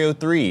Super Mario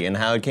 3 and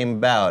how it came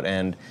about,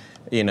 and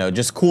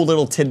just cool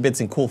little tidbits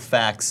and cool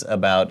facts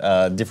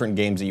about different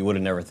games that you would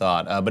have never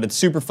thought. But it's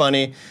super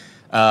funny.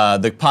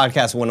 The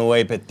podcast went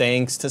away, but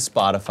thanks to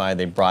Spotify,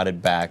 they brought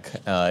it back.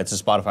 It's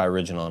a Spotify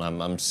original,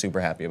 and I'm super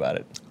happy about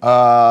it.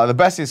 The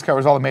Besties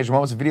covers all the major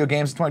moments of video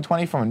games in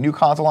 2020, from new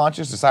console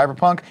launches to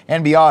Cyberpunk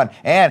and beyond.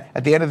 And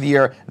at the end of the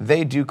year,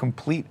 they do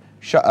complete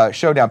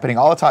showdown, pitting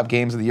all the top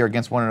games of the year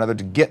against one another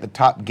to get the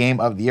top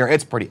game of the year.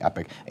 It's pretty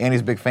epic.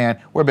 Andy's a big fan.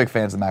 We're big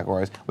fans of the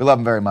McElroys. We love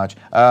them very much.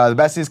 The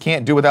Besties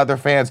can't do without their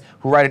fans,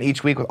 who write in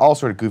each week with all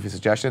sort of goofy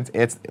suggestions.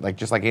 It's,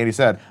 just like Andy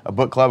said, a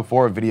book club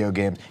for video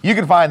games. You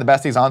can find the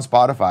Besties on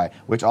Spotify,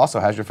 which also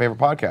has your favorite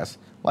podcasts,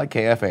 like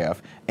KFAF,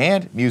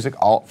 and music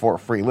all for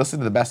free. Listen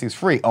to the Besties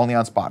free, only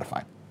on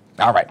Spotify.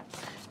 All right.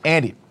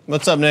 Andy.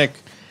 What's up, Nick?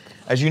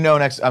 As you know,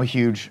 I'm a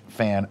huge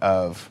fan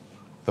of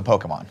the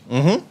Pokémon.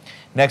 Mm-hmm.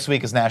 Next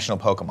week is National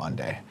Pokémon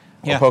Day,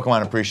 or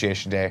Pokémon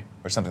Appreciation Day,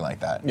 or something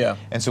like that. Yeah.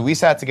 And so we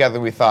sat together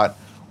and we thought,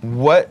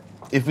 what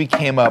if we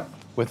came up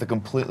with a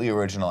completely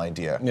original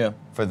idea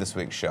for this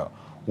week's show?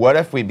 What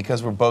if we,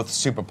 because we're both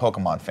super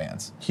Pokémon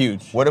fans,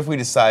 what if we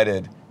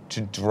decided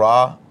to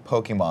draw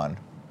Pokémon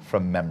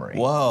from memory?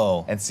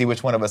 Whoa. And see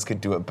which one of us could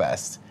do it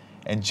best.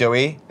 And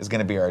Joey is going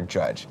to be our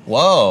judge.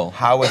 Whoa.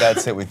 How would that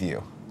sit with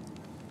you?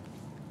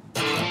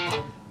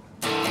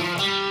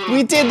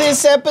 We did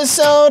this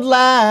episode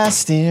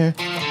last year.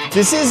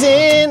 This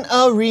isn't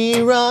a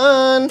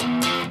rerun.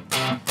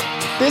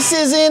 This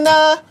isn't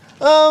a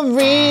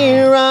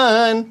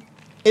rerun.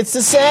 It's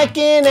the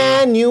second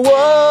annual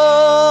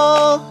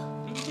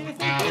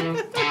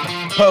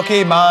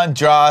Pokemon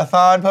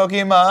Draw-a-thon,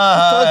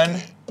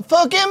 Pokemon.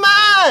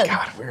 Pokemon!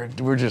 God, we're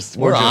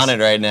on it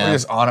right now. We're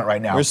just on it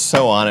right now. We're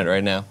so on it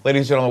right now. Ladies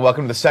and gentlemen,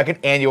 welcome to the second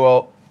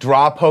annual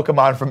Draw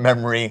Pokemon from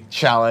Memory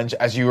Challenge.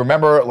 As you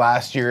remember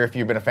last year, if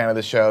you've been a fan of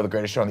the show, the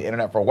greatest show on the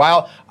internet for a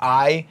while,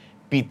 I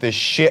beat the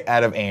shit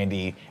out of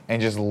Andy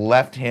and just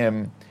left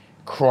him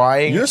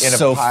crying in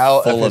a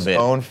pile of his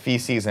own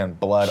feces and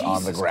blood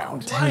on the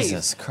ground.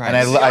 Jesus Christ.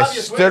 And I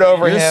stood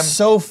over him. You're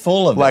so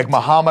full of like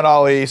Muhammad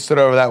Ali stood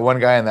over that one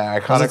guy in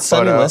that iconic photo. Was it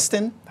Sonny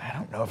Liston? I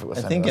don't know if it was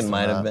I Sonny think Liston it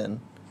might have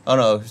been. Oh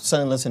no,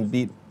 Sonny Liston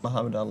beat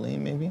Muhammad Ali,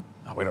 maybe?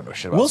 Oh, we don't know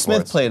shit about Will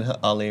sports. Smith played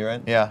Ali,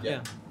 right?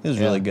 Yeah. He was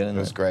really good in it.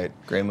 It was great.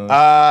 Great movie.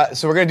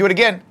 So we're going to do it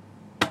again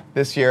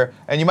this year.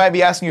 And you might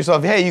be asking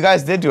yourself, hey, you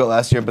guys did do it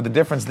last year, but the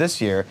difference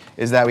this year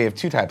is that we have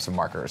 2 types of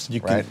markers,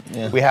 right?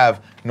 We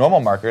have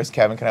normal markers.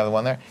 Kevin can have the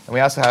one there. And we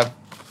also have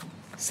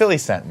silly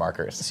scent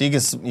markers. So you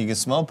can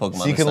smell Pokemon.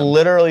 So you can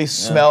literally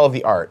smell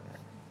the art.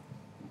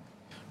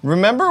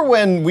 Remember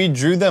when we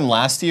drew them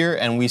last year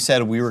and we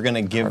said we were going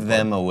to give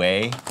them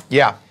away?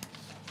 Yeah,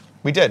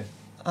 we did.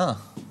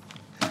 Oh.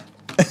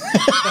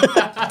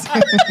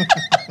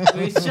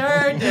 We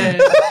sure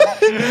did.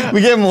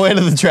 We gave them away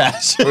to the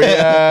trash.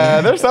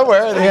 They're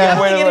somewhere. I don't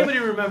think anybody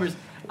remembers.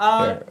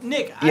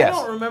 Nick, I Yes.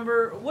 don't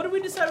remember. What did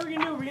we decide we were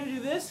going to do? We're going to do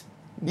this?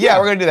 Yeah,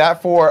 we're going to do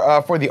that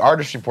for the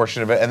artistry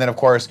portion of it. And then, of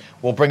course,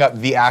 we'll bring up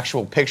the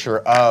actual picture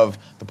of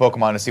the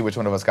Pokemon to see which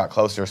one of us got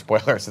closer.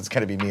 Spoilers, it's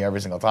going to be me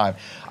every single time.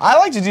 I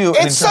like to do...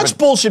 It's such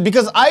bullshit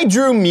because I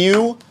drew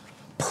Mew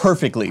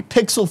perfectly,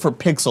 pixel for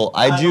pixel.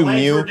 I drew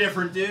Mew.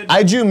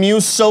 I drew Mew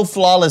so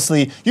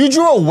flawlessly. You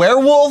drew a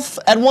werewolf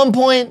at one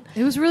point.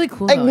 It was really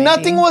cool. Like though,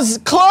 nothing Andy. was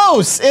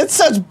close. It's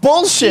such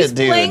bullshit, He's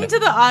dude. playing to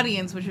the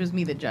audience, which was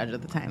me, the judge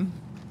at the time.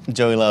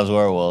 Joey loves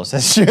werewolves.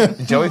 That's true.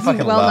 Joey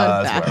fucking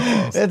loves fact.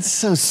 werewolves. It's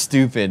so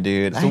stupid,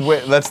 dude. So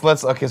wait, let's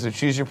okay. So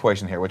choose your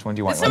portion here. Which one do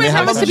you want? This time I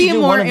have us to be a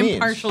more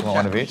impartial You want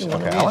one of judge. each?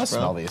 One Okay, of I want each, to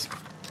bro. smell these.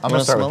 I'm wanna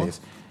gonna start smell with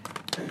these.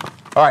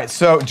 All right.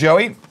 So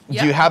Joey,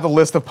 Yeah. do you have the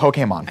list of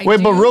Pokemon? I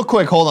Wait, but do. real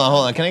quick, hold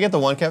on. Can I get the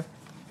one, Kev?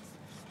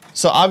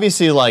 So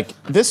obviously, like,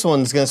 this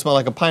one's gonna smell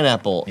like a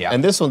pineapple, Yeah.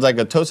 and this one's like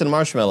a toasted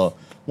marshmallow.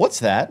 What's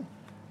that?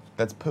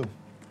 That's poo.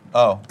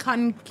 Oh.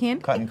 Cotton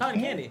candy? Cotton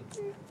candy.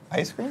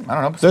 Ice cream? I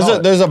don't know.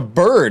 There's a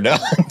bird on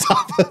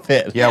top of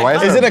it. Yeah,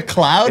 why is it a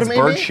cloud? It's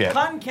maybe? bird shit.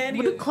 Cotton candy.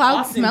 What do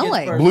clouds often smell gets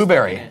like? birds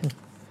Blueberry. in it.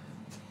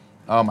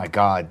 Oh my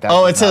God. That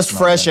Oh, does it says not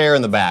smell fresh good. air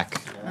in the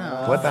back.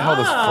 What the hell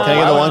does? Can I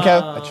get the one,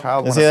 Kev? A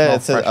child You wants see to that? smell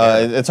It says, fresh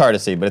air. it's hard to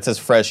see, but it says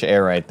fresh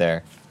air right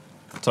there.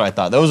 That's what I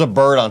thought. There was a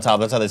bird on top.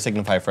 That's how they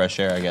signify fresh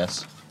air, I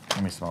guess.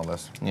 Let me smell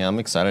this. Yeah, I'm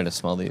excited to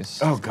smell these.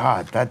 Oh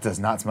God, that does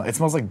not smell. It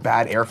smells like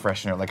bad air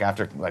freshener, like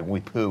after we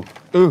poo.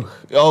 Ooh.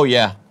 Oh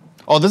yeah.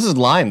 Oh, this is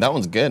lime. That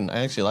one's good.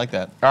 I actually like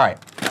that. All right,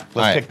 let's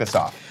right. kick this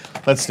off.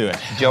 Let's do it.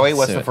 Joey, Let's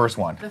what's do the it. first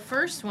one? The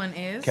first one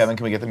is Kevin,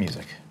 can we get the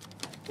music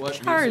What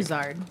music?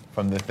 Charizard.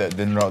 from the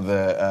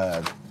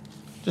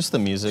Just the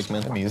music,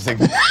 man. music?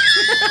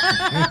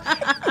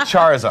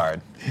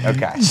 Charizard.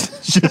 Okay.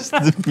 Just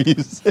the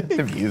music.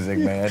 The music,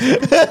 man.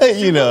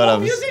 You know what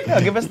I'm Music?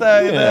 No, give us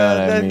know what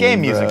the I mean,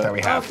 game music bro. that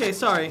we have. Okay,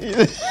 sorry.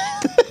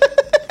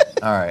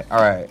 All right.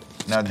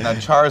 Now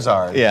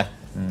Charizard. Yeah.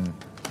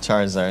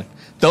 Charizard.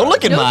 Don't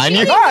look at No mine.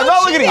 cheating, You- I'm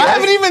not looking at I yours.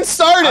 haven't even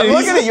started. I'm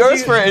looking at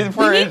yours for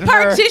We need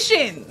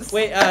partitions.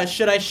 Wait,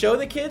 should I show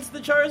the kids the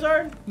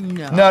Charizard?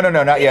 No.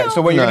 No, not yet.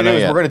 So what you're No, gonna do not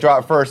is yet. we're gonna draw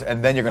it first,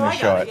 and then you're Oh, gonna I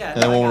show got it. Yeah,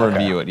 And then I we'll got it.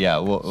 review it. Yeah.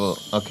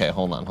 Okay.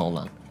 Hold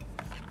on.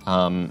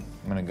 I'm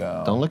gonna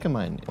go. Don't look at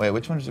mine. Wait,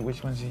 which one's you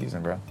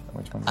using, bro?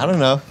 Which one? I don't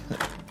know.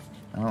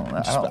 I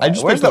don't I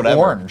just Where's picked the whatever.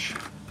 orange?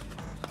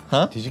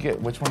 Huh? Did you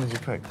get? Which one did you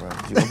pick, bro?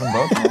 Did you open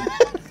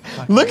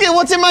both? Look at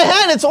what's in my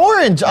hand. It's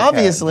orange,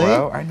 obviously. Okay,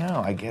 bro, I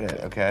know. I get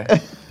it. Okay.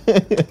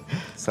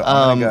 So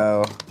I'm gonna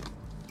go.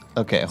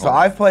 Okay. So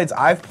Hold on.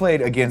 I've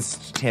played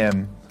against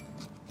Tim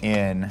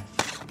in.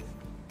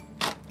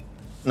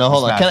 No,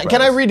 hold on. Smash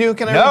Can I Bros. redo?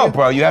 Can I No, redo?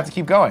 bro. You have to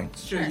keep going.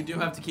 It's true, you do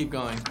have to keep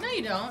going. No,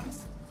 you don't.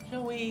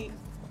 Joey.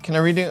 Can I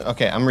redo?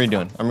 Okay, I'm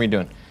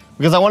redoing.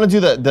 Because I want to do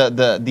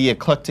the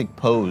eclectic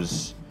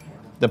pose.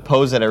 The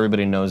pose that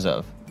everybody knows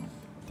of.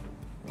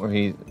 Where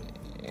he...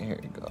 Here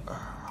you go.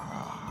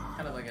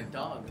 Kind of like a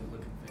dog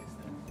looking face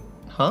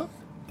there. Huh?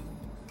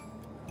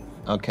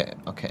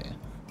 Okay.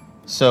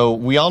 So,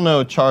 we all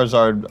know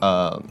Charizard...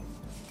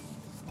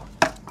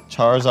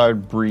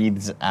 Charizard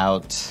breathes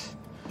out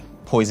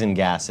poison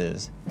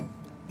gases.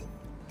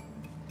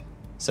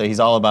 So he's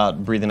all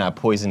about breathing out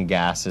poison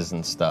gases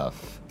and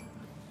stuff.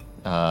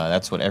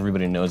 That's what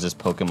everybody knows as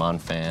Pokemon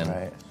fan.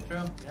 Right.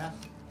 True, yeah.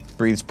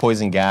 Breathes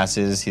poison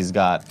gases. He's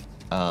got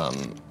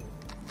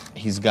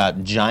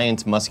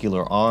giant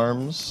muscular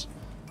arms.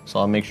 So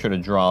I'll make sure to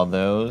draw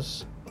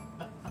those.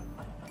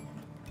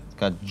 He's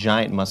got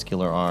giant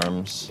muscular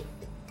arms.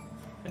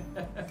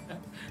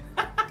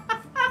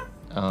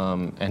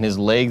 And his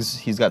legs,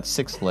 he's got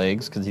 6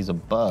 legs because he's a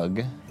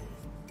bug.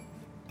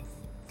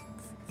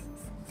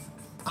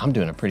 I'm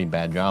doing a pretty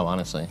bad job,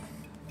 honestly.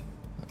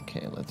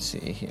 Okay, let's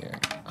see here.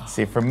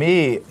 See, for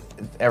me,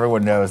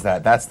 everyone knows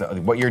that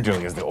what you're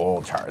doing is the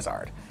old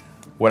Charizard.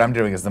 What I'm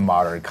doing is the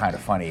modern, kind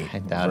of funny I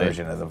doubt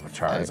version of the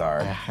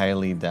Charizard, I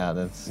highly doubt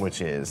it.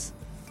 which is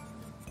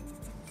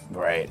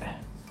right,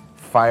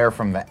 fire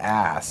from the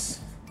ass,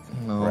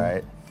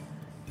 right?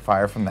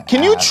 Fire from the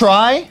Can ass. you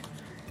try?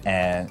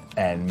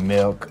 And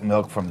milk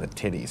from the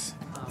titties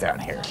down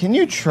here. Can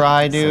you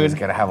try, So he's dude?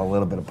 got to have a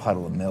little bit of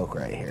puddle of milk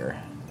right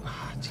here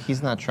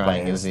He's not by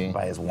trying, his is he?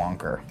 by his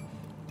wonker,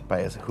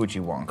 by his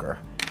hoochie wonker,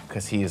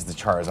 because he is the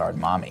Charizard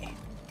mommy,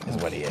 is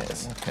what he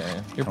is. Okay.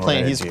 And we're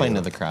gonna He's do- playing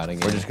to the crowd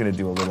again. We're just gonna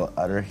do a little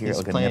udder here, He's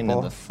like a playing to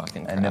nipple, the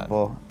fucking a crowd.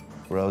 nipple,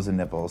 rows of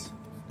nipples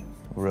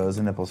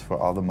for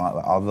all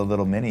the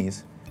little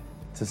minis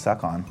to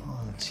suck on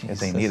if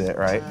they Jesus. need it,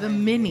 right? The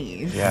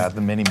minis. Yeah,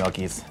 the mini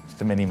milkies,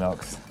 the mini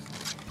milks.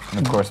 And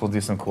of course, we'll do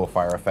some cool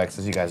fire effects.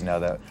 As you guys know,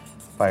 that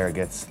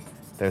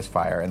there's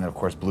fire. And then, of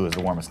course, blue is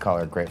the warmest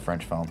color. Great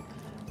French film.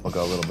 We'll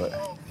go a little bit.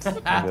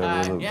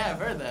 Yeah, I've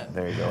heard that.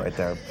 There you go, right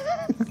there.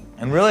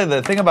 And really,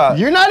 the thing about...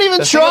 You're not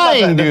even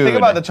trying, The dude. thing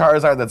about the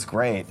Charizard that's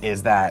great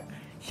is that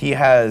he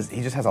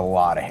just has a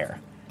lot of hair.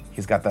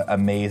 He's got the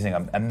amazing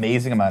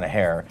amount of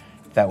hair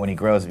that when he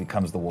grows, it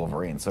becomes the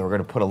Wolverine. So we're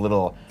gonna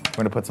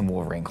put some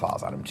Wolverine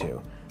claws on him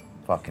too.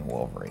 Fucking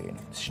Wolverine.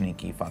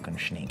 Sneaky, fucking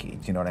sneaky. Do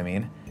you know what I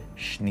mean?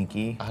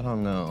 Sneaky. I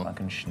don't know.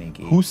 Fucking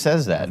sneaky. Who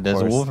says that? Of Does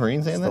course,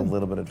 Wolverine say just that? a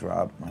little bit of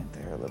drop right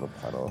there, a little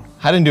puddle.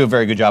 I didn't do a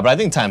very good job, but I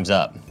think time's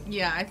up.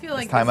 Yeah, I feel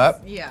like time this-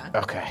 up? Yeah.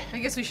 Okay. I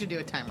guess we should do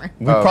a timer.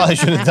 We probably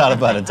should have thought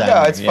about a time.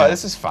 Yeah, it's fine.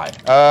 This is fine.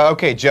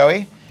 Okay,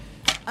 Joey.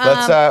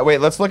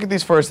 Let's look at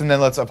these first, and then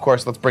let's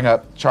bring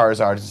up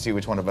Charizard to see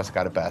which one of us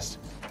got it best.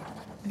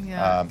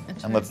 Yeah.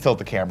 And let's tilt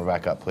the camera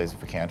back up, please,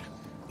 if we can,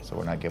 so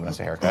we're not giving us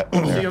a haircut. So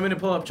you want me to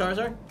pull up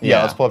Charizard?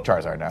 Yeah, let's pull up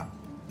Charizard now.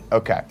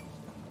 Okay.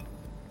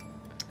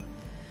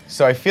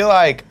 So I feel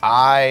like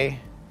I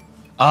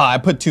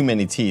put too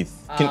many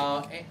teeth.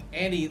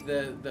 Andy,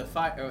 the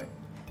fire.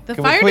 The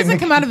Can we- fire can we doesn't make-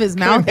 come out of his Can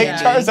mouth we make yet.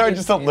 Charizard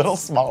just a little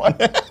smaller?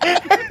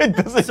 It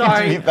doesn't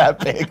Sorry. need to be that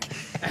big.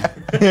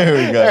 Here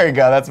we go. There you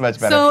go. That's much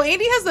better. So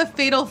Andy has the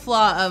fatal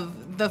flaw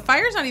of the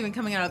fire's not even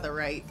coming out of the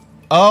right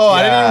Oh,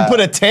 I didn't even put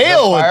a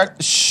tail. The fire-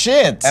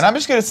 Shit. And I'm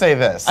just gonna say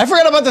this. I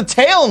forgot about the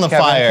tail in the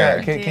Kevin,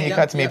 fire. Can you Yep,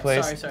 cut to me, yep,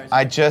 please? sorry.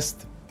 I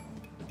just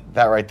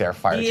that right there,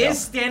 fire He tail. is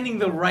standing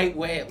the right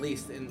way, at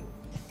least.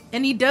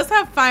 And he does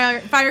have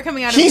fire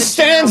coming out of He his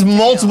stands general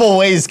tail. multiple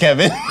ways,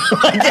 Kevin.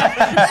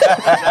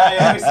 I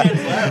always see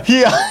it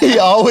left. he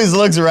always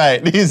looks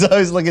right. He's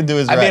always looking to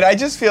his right. I mean, I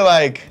just feel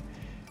like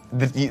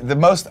the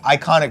most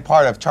iconic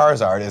part of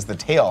Charizard is the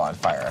tail on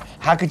fire.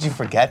 How could you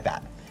forget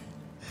that?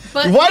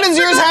 But Why Nick does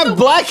yours forgot have the-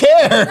 black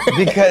hair?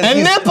 Because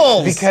and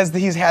nipples. Because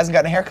he hasn't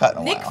gotten a haircut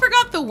in a Nick while.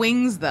 forgot the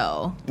wings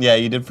though. Yeah,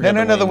 you did forget.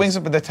 No, the wings,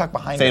 but they're tucked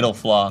behind Fatal him.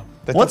 flaw.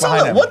 They're What's tucked on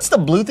behind the, him. What's the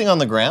blue thing on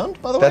the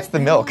ground, by the way? That's the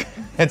milk.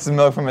 It's the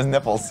milk from his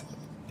nipples.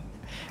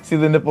 See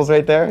the nipples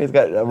right there? He's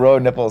got a row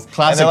of nipples.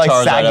 Classic and they're like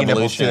Charizard saggy nipples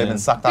evolution. too. They've been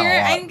sucked on a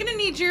Barrett, lot. I'm gonna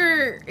need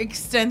your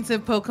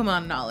extensive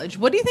Pokemon knowledge.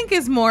 What do you think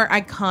is more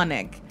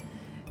iconic?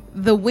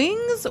 The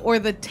wings or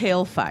the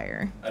tail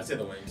fire? I'd say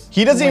the wings.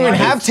 He doesn't even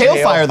have His tail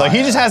tail fire though. He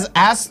fire. just has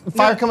ass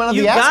fire coming out of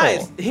you the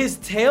guys, asshole. his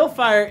tail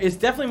fire is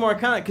definitely more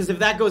iconic because if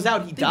that goes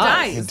out, he He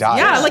dies. He dies.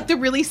 Yeah, like the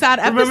really sad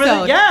episode. Remember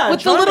that? Yeah,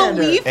 with the little Charmander.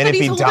 leaf And that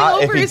if he's he, holding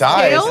if over he his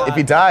dies, tail. if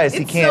he dies,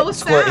 he It's can't so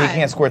squirt. He sad.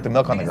 can't squirt the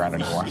milk on the ground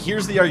anymore.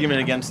 Here's the argument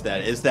against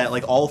that: is that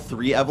like all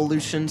three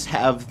evolutions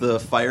have the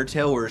fire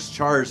tail, whereas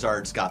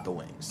Charizard's got the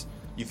wings.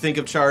 You think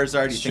of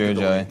Charizard, you It's think true, of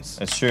the Joey. wings.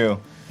 It's true.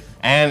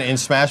 And in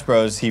Smash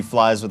Bros, he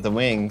flies with the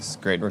wings.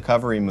 Great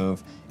recovery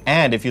move.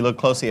 And if you look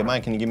closely at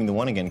mine, can you give me the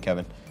one again,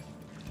 Kevin?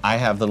 I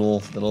have the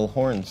little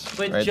horns.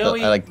 But right?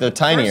 Joey, They're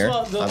tinier.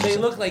 First of all, they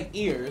obviously. look like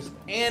ears,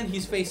 and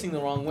he's facing the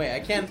wrong way. I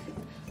can't.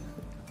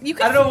 You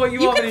I don't know what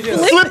you want me to do.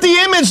 Flip the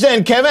image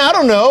then, Kevin. I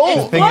don't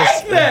know.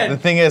 Then. The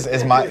thing is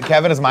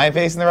Kevin, is mine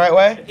facing the right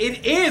way?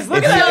 It is. Look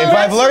If, at that. if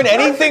I've learned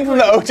anything from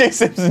the O.J.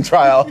 Simpson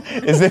trial,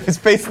 is if it's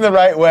facing the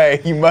right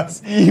way, you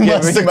must get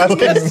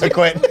him to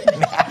quit.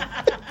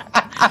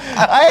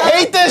 I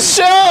hate this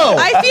show.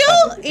 I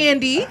feel,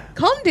 Andy,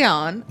 calm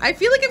down. I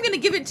feel like I'm going to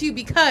give it to you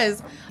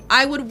because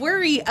I would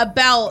worry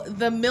about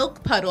the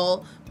milk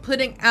puddle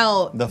putting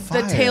out The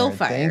fire, tail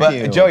fire. thank But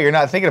you. Joe, you're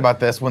not thinking about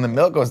this. When the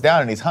milk goes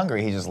down and he's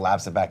hungry, he just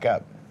laps it back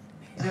up.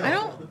 I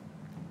don't.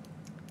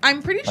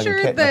 I'm pretty Like a sure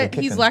kit- like a that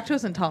he's kitten.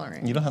 lactose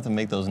intolerant. You don't have to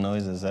make those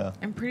noises, though.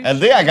 I'm pretty I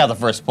think I got the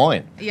first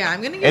point. Yeah, I'm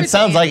going to give it It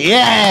sounds to like, Andy.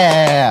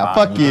 yeah,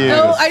 fuck you.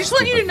 No, I just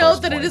want you to Stupid know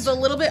first that it points. is a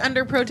little bit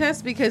under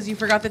protest because you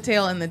forgot the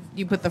tail and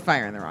you put the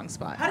fire in the wrong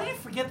spot. How did you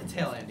forget the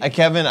tail, Andy?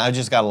 Kevin, I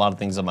just got a lot of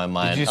things on my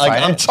mind. Did you Like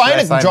sign I'm it? trying Did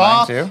I to sign draw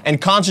mine too? and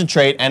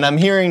concentrate, and I'm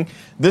hearing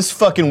this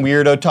fucking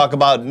weirdo talk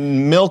about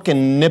milk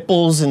and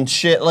nipples and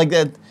shit like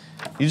that.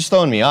 You're just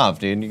throwing me off,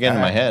 dude. You're getting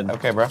in my head.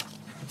 Okay, bro.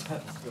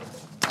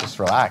 Just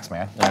relax,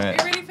 man. All Are right.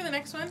 you ready for the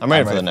next one? I'm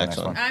ready for the next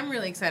one. I'm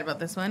really excited about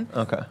this one.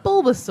 Okay.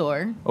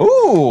 Bulbasaur.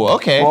 Ooh,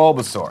 okay.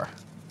 Bulbasaur.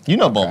 You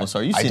know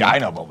Bulbasaur. You seen I it.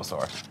 know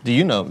Bulbasaur. Do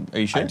you know? Are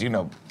you sure? I do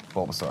know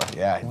Bulbasaur.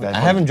 Yeah. I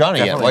haven't drawn it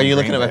yet. Why are you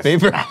looking at my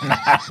paper? I'm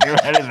not doing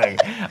anything.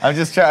 I'm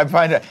just trying to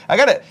find it. I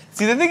gotta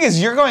see. The thing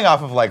is, you're going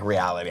off of like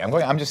reality.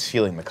 I'm just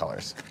feeling the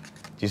colors.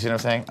 Do you see what I'm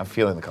saying? I'm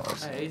feeling the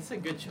colors. Hey, it's a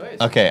good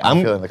choice. Okay,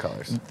 I'm feeling the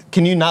colors.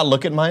 Can you not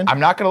look at mine? I'm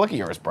not gonna look at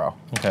yours, bro.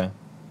 Okay.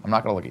 I'm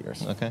not gonna look at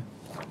yours. Okay.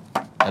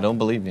 I don't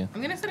believe you.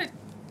 I'm going to set a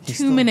He's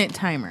 2-minute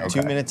timer. Okay.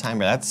 2-minute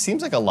timer. That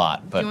seems like a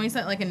lot, Do but you want me to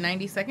set like a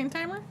 90-second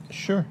timer?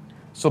 sure.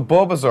 So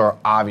Bulbasaur,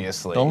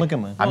 obviously. Don't look at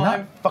mine. I'm Well,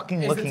 not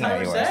fucking is looking the at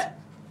timer yours. set?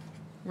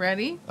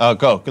 Ready? Oh,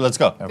 go. Let's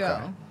go. Okay.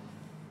 Go.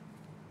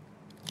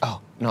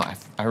 Oh no, I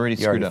already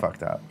You screwed already up.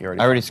 fucked up. You I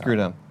already fucked screwed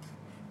up.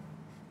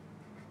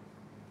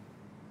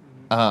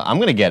 I'm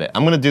gonna get it.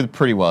 I'm gonna do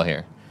pretty well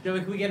here. Joey,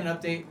 can we get an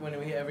update when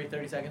we hit every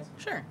 30 seconds?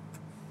 Sure.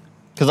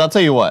 Cause I'll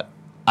tell you what,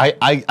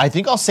 I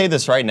think I'll say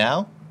this right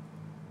now.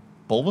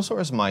 Bulbasaur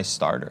is my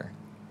starter.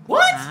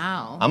 What?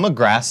 Wow. I'm a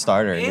grass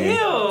starter, dude.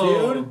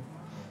 Ew.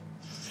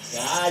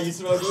 Ah, you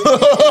smoke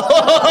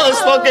weed.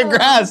 Smoking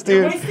grass,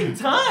 You're dude. wasting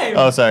time.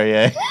 Oh, sorry.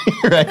 Yeah,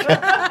 you're right.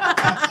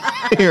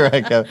 Kev. You're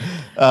right,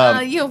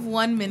 Kev. You have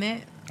 1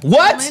 minute.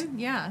 What? Gentlemen.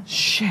 Yeah.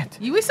 Shit.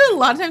 You wasted a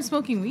lot of time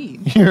smoking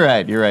weed. You're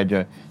right,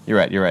 Joe. You're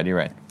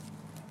right.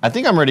 I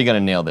think I'm already gonna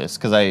nail this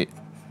because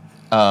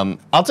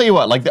I'll tell you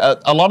what, like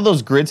a lot of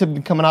those grids have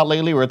been coming out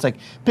lately where it's like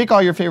pick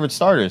all your favorite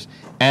starters,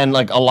 and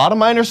like a lot of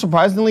mine are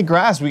surprisingly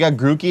grass. We got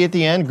Grookey at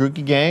the end,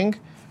 Grookey Gang.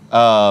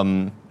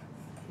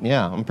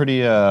 Yeah, I'm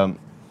pretty.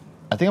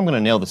 I think I'm gonna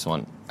nail this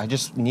one. I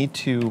just need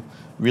to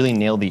really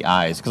nail the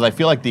eyes because I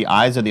feel like the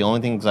eyes are the only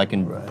things I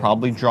can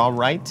probably draw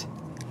right.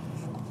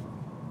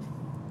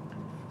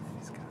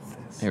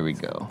 Here we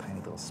go. Tiny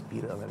little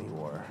speedo that he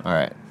wore. All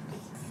right.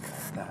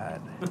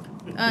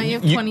 You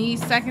have You- 20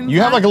 seconds.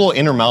 You have like left. a little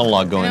inner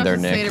monologue I going know there,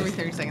 to say it Nick. every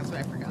 30 seconds, but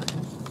I forgot.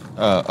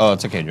 Oh,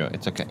 it's okay, Joe.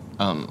 It's okay.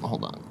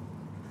 Hold on.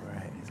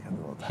 Right.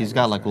 He's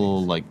got like a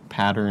little like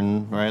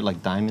pattern, right?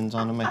 Like diamonds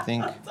on him, I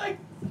think. It's like,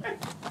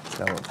 He's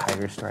got a little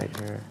tiger stripe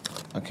here.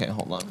 Okay,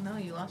 hold on. No,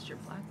 you lost your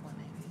black one,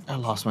 maybe. I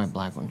lost my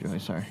black one, Joey.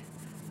 Sorry.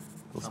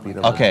 Little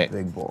speedo. Okay. with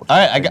Big bulge. All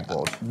right, I Big got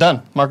bulge.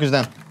 done. Marker's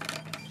down.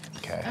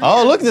 Okay.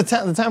 Oh, look at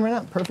the time right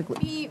now. Perfectly.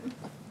 Beep.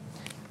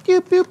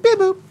 Boop, boop, beep,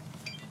 boop.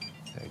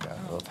 There you go.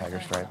 A little Tiger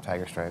Stripe,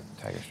 Tiger Stripe,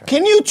 Tiger Stripe.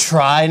 Can you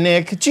try,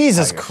 Nick?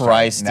 Jesus Tiger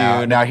Christ,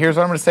 Stripe. dude. Now, here's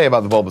what I'm going to say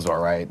about the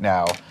Bulbasaur, right?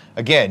 Now,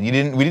 again, we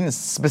didn't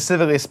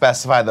specifically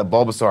specify that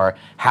Bulbasaur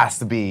has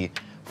to be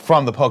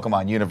from the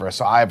Pokemon universe.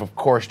 So I have, of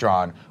course,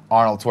 drawn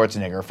Arnold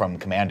Schwarzenegger from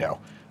Commando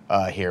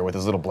here with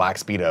his little black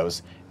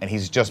Speedos, and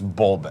he's just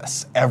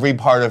bulbous. Every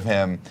part of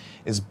him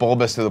is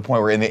bulbous to the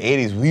point where in the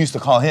 80s, we used to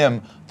call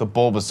him the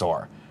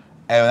Bulbasaur.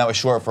 And that was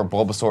short for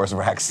Bulbasaurus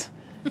Rex,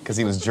 because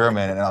he was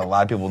German, and a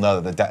lot of people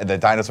know that the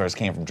dinosaurs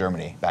came from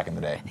Germany back in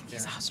the day. I think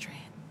he's Austrian.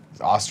 He's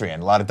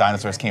Austrian. A lot of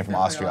dinosaurs came from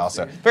Austria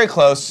also. Very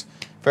close.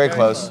 Very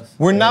close.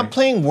 We're not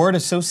playing word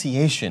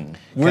association.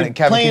 We're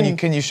Kevin, playing.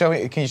 can you show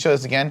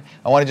this again?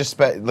 I want to just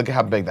look at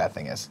how big that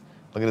thing is.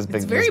 Look at this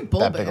big, very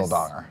that big old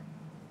bulbous. donger.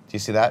 Do you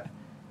see that?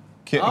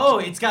 Oh,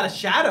 it's got a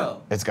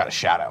shadow. It's got a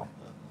shadow.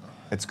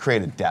 It's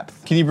created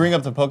depth. Can you bring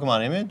up the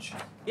Pokemon image?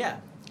 Yeah.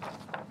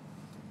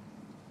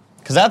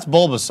 Because that's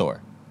Bulbasaur.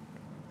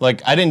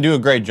 Like, I didn't do a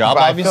great job,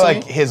 But I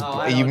obviously. feel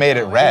like you made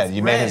it red. It's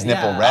You made his red,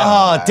 nipple yeah. red.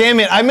 Oh, damn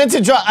it. I meant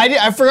to draw.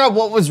 I forgot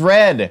what was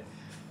red.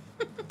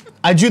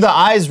 I drew the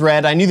eyes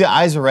red. I knew the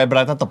eyes were red, but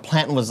I thought the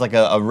plant was like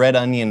a red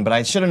onion, but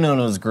I should have known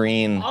it was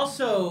green.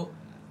 Also,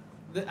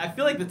 I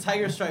feel like the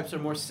tiger stripes are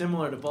more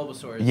similar to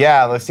Bulbasaur's.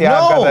 Yeah, let's see how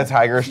I've No. got that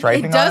tiger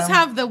striping It does on him.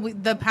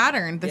 have the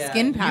pattern, the Yeah.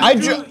 skin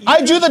pattern.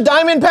 I drew the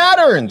diamond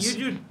patterns.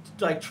 You do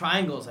like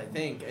triangles, I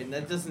think, and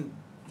that doesn't.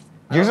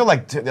 Yours are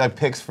like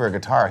picks for a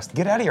guitarist.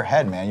 Get out of your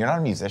head, man. You're not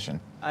a musician.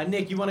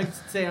 Nick, you want to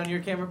say on your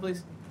camera,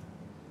 please?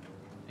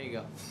 There you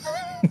go.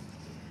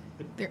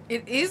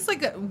 It is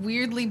like a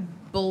weirdly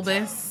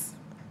bulbous.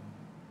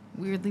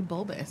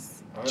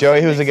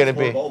 Joey, who's it gonna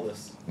be?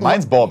 Bulbous.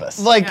 Mine's bulbous.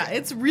 Like, Yeah,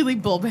 it's really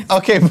bulbous.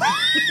 okay,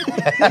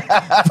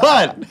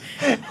 but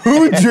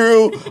who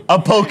drew a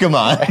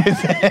Pokemon?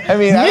 I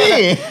mean,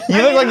 Me.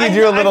 You look like you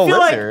drew a little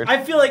lizard.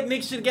 I feel like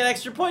Nick should get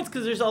extra points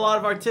because there's a lot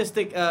of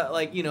artistic,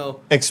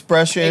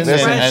 Expression and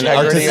Expression.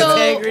 artistic. So,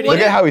 integrity. what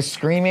Look at how he's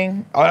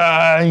screaming. Is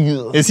he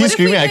What if we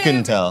screaming? I give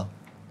couldn't tell.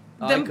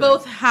 them I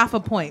both half a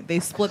point. They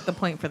split the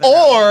point for that.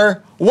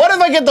 Or what if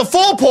I get the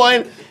full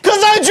point because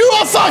I drew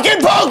a fucking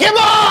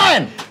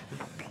Pokemon?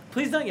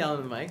 Please don't yell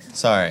in the mics.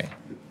 Sorry.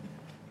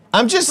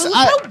 I'm just. But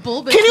look how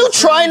bulbous Can you this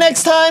try is.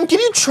 next time? Can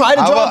you try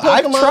to draw a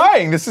Pokemon? I'm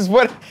trying. This is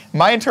what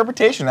my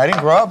interpretation. I didn't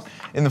grow up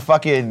in the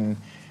fucking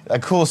a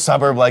cool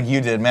suburb like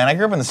you did, man. I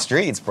grew up in the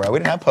streets, bro. We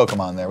didn't have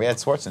Pokemon there. We had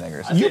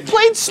Schwarzeneggers. You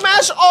played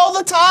Smash all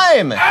the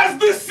time. As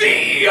the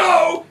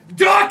CEO,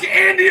 dock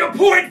Andy a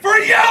point for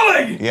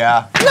yelling!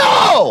 Yeah.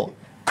 No.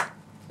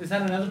 Is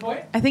that another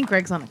point? I think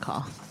Greg's on a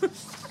call.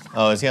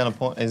 Oh, is he on a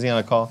point? Is he on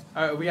a call?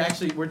 All right,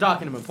 we're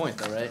docking him a point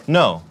though, right?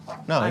 No,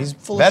 he's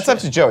full That's of up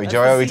shit. to Joey. That's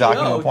Joey, the are we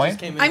talking CEO to a point? just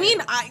came in I here.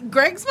 mean,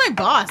 Greg's my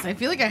boss. I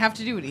feel like I have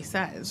to do what he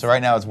says. So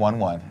right now it's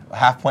 1-1.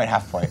 Half point,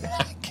 half point.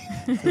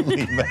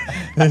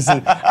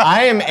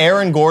 I am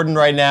Aaron Gordon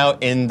right now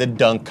in the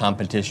dunk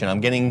competition. I'm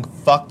getting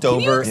fucked Can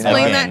you over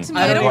explain again. that to me?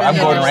 I I don't don't even I'm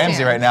really Gordon understand.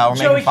 Ramsay right now. We're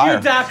Joey, making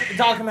can fire. you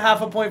dock him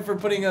half a point for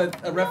putting a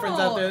reference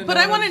out there? But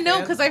I want to know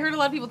because I heard a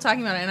lot of people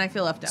talking about it and I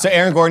feel left out. So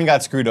Aaron Gordon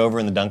got screwed over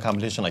in the dunk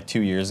competition like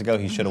 2 years ago.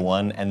 He should have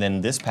won, and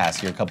then this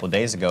past year, a couple of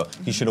days ago,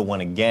 he should have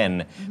won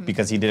again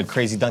because he did a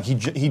crazy dunk. He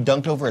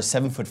dunked over a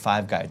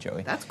 7'5" guy,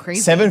 Joey. That's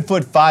crazy.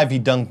 7'5", he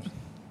dunked.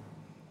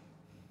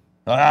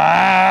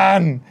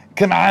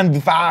 Come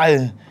on,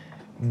 fire.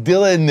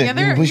 Dylan,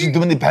 Yeah, we should do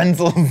many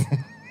pencils.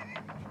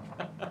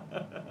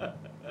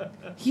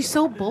 He's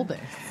so bulbous.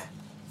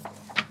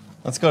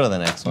 Let's go to the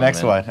next one.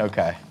 Next man. one,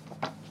 okay.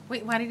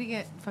 Wait, why did he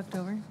get fucked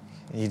over?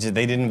 They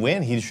didn't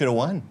win. He should have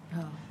won.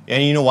 Oh.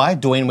 And you know why?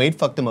 Dwayne Wade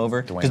fucked him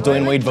over because Wade.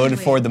 Dwayne Wade Dwayne voted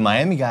Wade. for the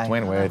Miami guy.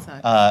 Dwayne Wade.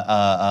 That sucks.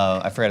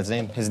 I forgot his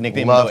name. His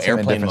nickname Love was him in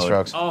Airplane different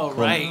Mode. strokes. Oh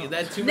right,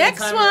 that too many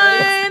Next times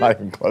already? one. Not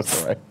even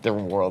close to right.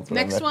 Different worlds. but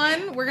Next I'm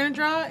one we're gonna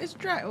draw is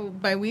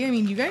by we I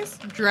mean you guys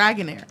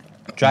Dragonair.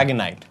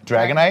 Dragonite.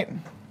 Dragonite?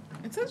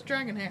 It says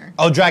Dragonair.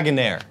 Oh,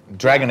 Dragonair.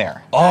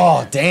 Dragonair.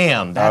 Oh,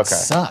 damn. That Okay.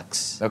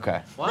 sucks.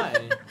 Okay. Why?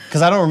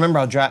 Because I don't remember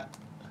how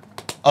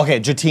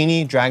Okay,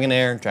 Dratini,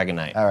 Dragonair,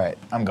 Dragonite. All right.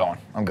 I'm going.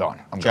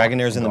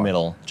 Dragonair's in the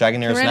middle.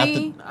 Dragonair's not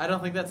Ready? the. I don't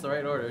think that's the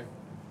right order.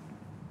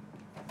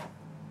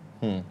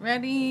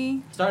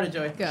 Ready? Start it,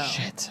 Joey. Go.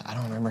 Shit, I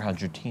don't remember how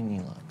Dratini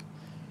looked.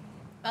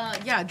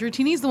 Yeah,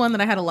 Dratini's the one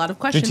that I had a lot of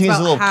questions Dratini's about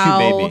a little cute how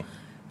baby.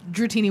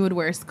 Dratini would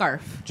wear a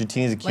scarf.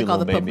 Dratini's a cute Like all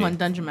the little baby. Pokemon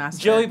Dungeon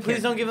Master. Joey,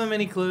 please don't give them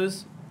any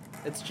clues.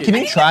 It's cheating.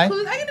 Can you try? I can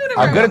do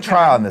whatever I'm I gonna want.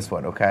 try on this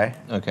one, okay?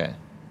 Okay.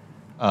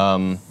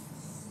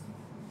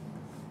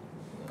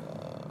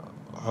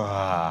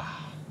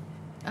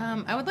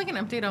 I would like an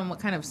update on what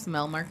kind of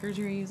smell markers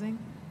you're using.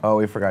 Oh,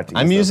 we forgot to use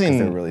I'm those 'cause using-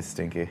 they're really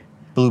stinky.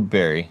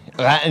 Blueberry.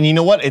 And you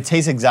know what? It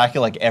tastes exactly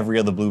like every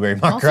other blueberry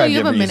marker Also, I've you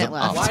have ever a used. minute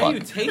left. Why Oh, are you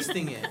fuck.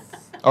 tasting it?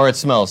 Or it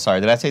smells. Sorry,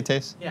 did I say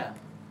taste? Yeah.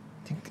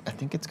 I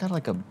think it's got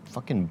like a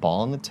fucking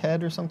ball in its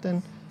head or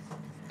something.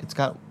 It's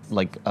got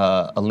like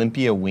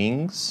Olympia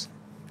wings.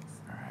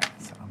 Alright,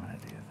 so I'm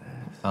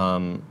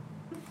gonna do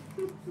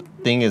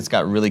this. Thing is,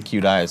 got really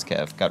cute eyes,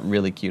 Kev. Got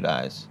really cute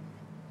eyes.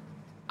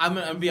 I'm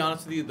gonna be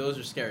honest with you. Those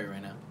are scary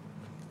right now.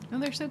 Oh,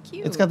 they're so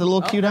cute. It's got the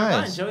little cute never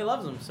mind. eyes. Joey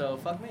loves them, so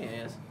fuck me,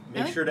 I guess.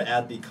 Make sure to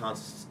add the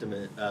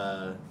constant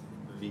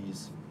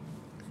V's.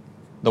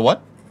 The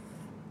what?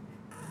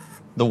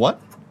 The what?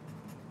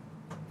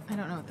 I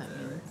don't know what that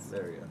means.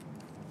 There we go.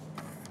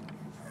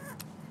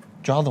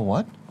 Draw the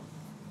what?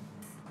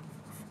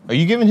 Are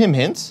you giving him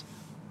hints?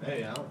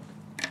 Hey, Alan.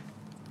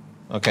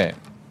 Okay.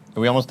 Are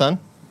we almost done?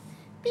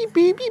 Beep,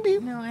 beep, beep,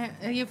 beep. No,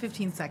 you have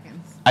 15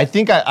 seconds. I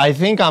think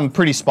I'm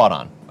pretty spot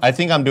on. I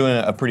think I'm doing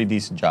a pretty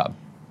decent job.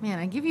 Man,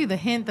 I give you the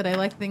hint that I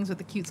like things with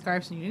the cute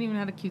scarves, and you didn't even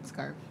have a cute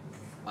scarf.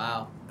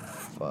 Wow.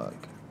 Fuck.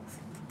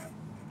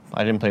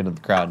 I didn't play to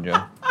the crowd,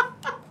 Joe.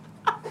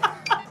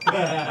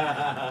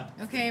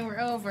 Okay, we're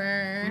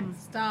over.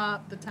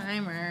 Stop the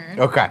timer.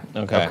 Okay.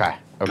 Okay.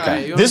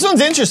 Alright, This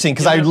one's interesting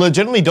because I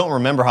legitimately don't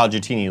remember how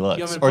Dratini You want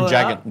looks. me to Or pull it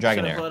up? Dragonair.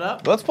 Should I pull it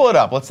up? Let's pull it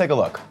up. Let's take a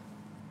look.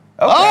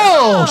 Okay.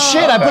 Oh,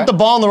 shit. I put the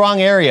ball in the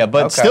wrong area,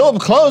 but Okay. still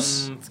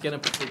close. It's gonna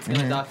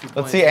dock you points.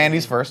 Let's see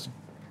Andy's first.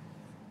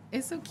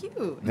 It's so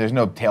cute. There's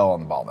no tail on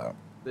the ball, though.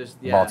 There's,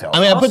 Ball tail. I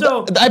mean,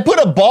 Also, I put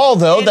a ball,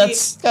 though. Andy-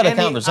 That's got to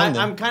Andy, count for something.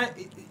 I'm kind of.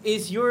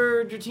 Is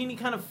your Dratini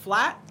kind of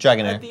flat?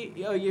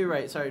 Dragonair. Oh, you're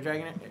right. Sorry,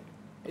 Dragonair.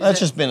 That's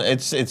just been,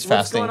 it's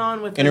fasting. Going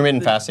on with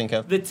Intermittent fasting,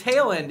 Kev. The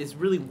tail end is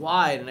really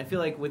wide, and I feel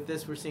like with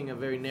this we're seeing a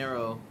very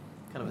narrow,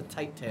 kind of a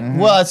tight tail.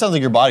 Well, it sounds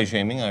like you're body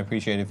shaming. I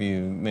appreciate if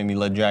you made me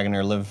let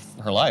Dragonair live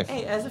her life.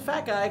 Hey, as a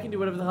fat guy, I can do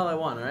whatever the hell I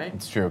want, all right?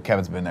 It's true.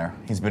 Kevin's been there.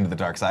 He's been to the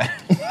dark side.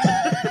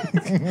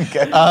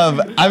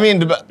 I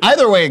mean,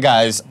 either way,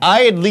 guys,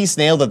 I at least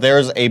nailed that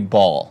there's a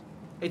ball.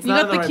 It's You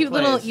not got in the right cute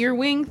little place.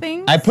 earwing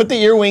thing. I put the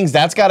earwings.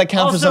 That's got to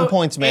count for Also, some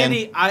points, man.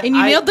 Andy, And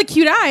you nailed the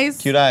cute eyes.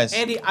 Cute eyes.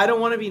 Andy, I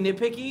don't want to be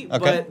nitpicky, Okay.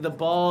 but the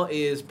ball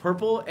is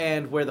purple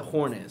and where the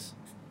horn is.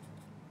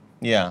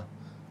 Yeah.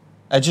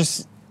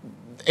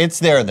 It's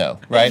there, though,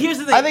 right? Here's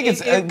the thing. I think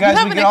it's, it- guys,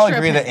 have we an can all extra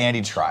agree that pen.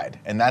 Andy tried,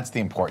 and that's the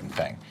important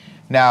thing.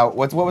 Now,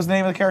 what was the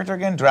name of the character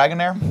again?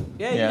 Dragonair?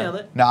 yeah, you Yeah. nailed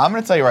it. Now, I'm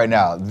going to tell you right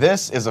now,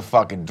 this is a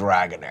fucking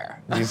Dragonair.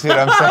 You see what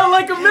I'm saying?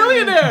 Like a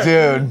millionaire.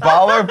 Dude,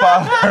 baller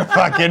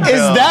fucking Is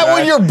Bill, that man.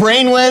 where your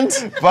brain went?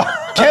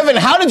 Kevin,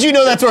 how did you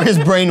know that's where his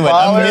brain went? A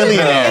Baller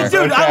millionaire.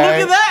 Bill. Dude, I Okay.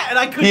 look at that and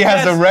I couldn't He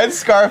has guess. a red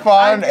scarf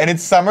on, and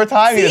it's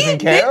summertime. He See, doesn't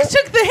care. Nick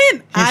took the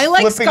hint. I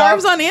like flipping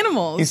scarves off- on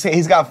animals.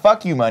 He's got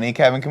fuck you money.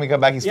 Kevin, can we come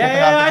back? He's Yeah, flipping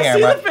yeah, off the I see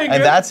camera. the finger.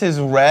 And that's his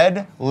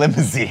red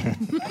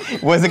limousine.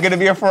 Was it going to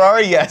be a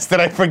Ferrari? Yes. Did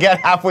I forget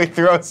halfway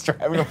through I was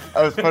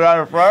put on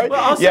a Ferrari?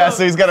 Well, also- yeah,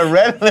 so he's got a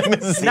red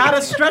limousine. Not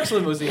a stretch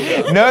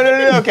limousine. though.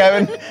 No,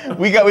 Kevin.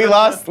 We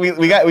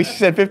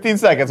said 15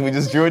 seconds. We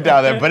just drew it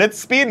down there, but it's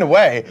speeding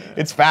away.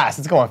 It's fast.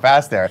 It's going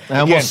fast there. I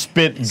almost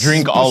spit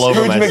drink all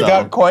over Scrooge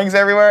myself. McDuck coins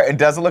everywhere. And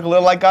does it look a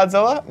little like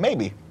Godzilla?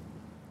 Maybe.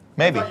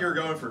 I thought you were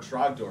going for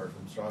Trogdor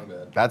from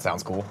Strongbad. That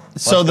sounds cool.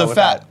 So Let's go the with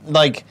fact,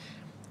 like,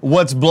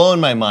 what's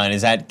blowing my mind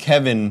is that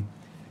Kevin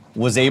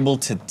was able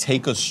to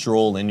take a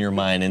stroll in your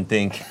mind and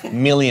think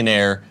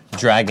millionaire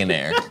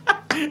Dragonair.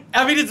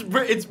 I mean,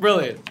 it's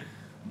brilliant.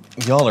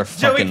 Y'all are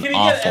Joey, fucking can you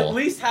get at awful.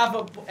 least half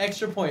a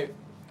extra point?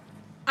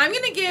 I'm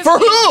gonna give For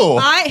who?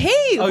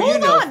 Hey, Oh, you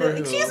hold know on. for who.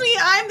 Excuse me.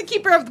 I'm the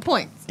keeper of the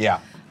points. Yeah.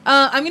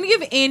 I'm gonna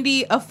give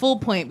Andy a full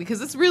point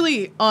because it's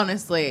really,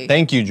 honestly,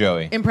 Thank you,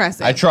 Joey.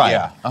 impressive. I tried.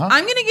 Yeah. Uh-huh.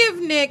 I'm gonna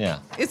give Nick. Yeah.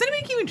 Is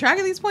anybody keeping track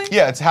of these points?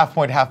 Yeah, it's half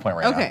point right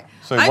now. Okay.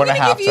 So I'm 1.5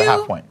 gonna to give half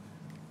you- point.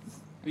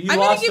 You I'm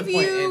lost gonna the give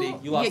point, you. Andy.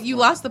 You lost. Yeah, the you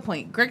point. lost the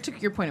point. Greg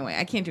took your point away.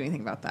 I can't do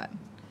anything about that.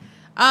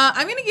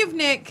 I'm gonna give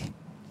Nick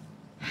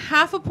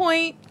half a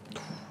point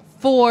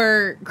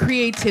for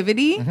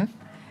creativity,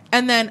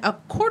 and then a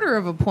quarter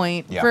of a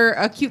point Yeah. for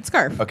a cute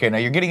scarf. Okay, now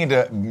you're getting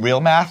into real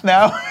math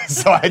now,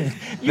 so this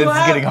is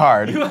getting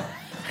hard.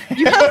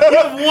 You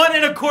have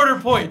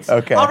 1.25 points.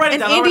 Okay. I'll write it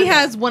And down. I'll Andy write it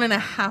down.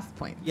 has 1.5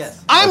 points.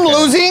 Yes. I'm Okay.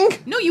 losing.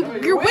 No,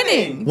 you're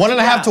winning.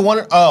 1.5 to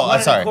 1. Oh,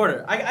 I'm sorry.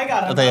 1.25. I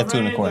got it. I thought you had I'm 2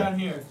 writing it 1/4. down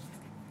here.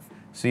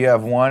 So you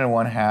have 1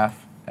 1/2,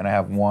 and I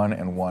have 1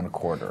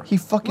 1/4. He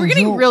fucking We're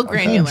getting drew, real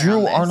granular He drew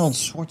on this. Arnold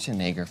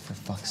Schwarzenegger, for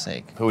fuck's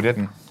sake. Who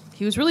didn't?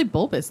 He was really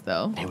bulbous,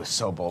 though. He was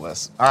so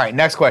bulbous. All right,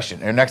 next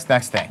question, or next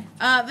thing.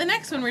 The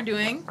next one we're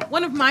doing,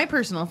 one of my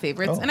personal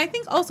favorites, Oh. and I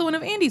think also one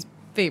of Andy's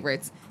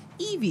favorites,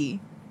 Eevee.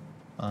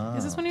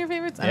 Is this one of your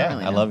favorites? I Yeah, don't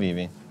really I know. love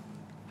Eevee.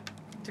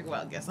 Took a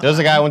wild guess. on There was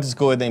a that guy I one. went to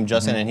school with named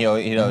Justin, and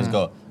he'd always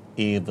go,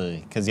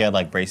 Eevee, because he had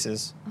like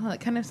braces. Oh,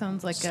 it kind of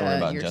sounds like Story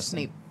about your Justin.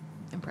 Snape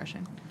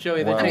impression.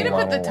 Joey, the Wow. I'm gonna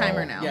timer. put the wow,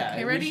 timer wow. now. Yeah, Okay,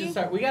 we ready? should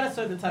start. We gotta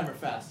start the timer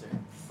faster.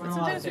 We're not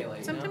allowed to Sometimes, say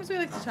late, sometimes we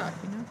like to talk,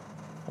 you know.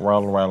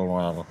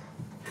 Well.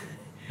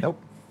 Nope.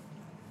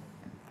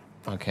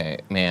 Okay,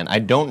 man, I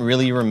don't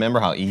really remember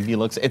how Eevee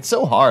looks. It's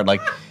so hard.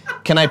 Like,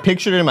 can I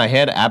picture it in my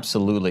head?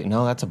 Absolutely.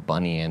 No, that's a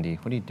bunny, Andy.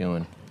 What are you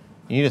doing?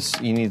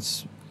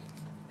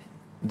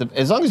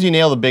 As long as you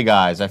nail the big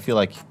eyes, I feel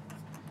like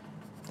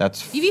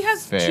that's Eevee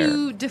has fair.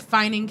 2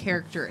 defining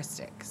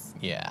characteristics.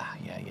 Yeah.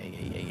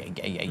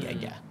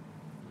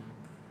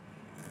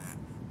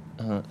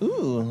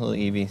 Ooh, little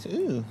Eevee.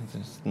 Ooh,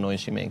 that's the noise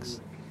she makes.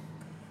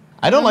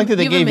 I don't like that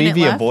they You have a gave minute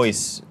Eevee a left?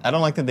 voice. I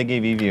don't like that they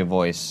gave Eevee a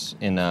voice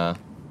in the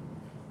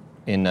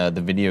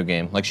video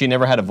game. Like, she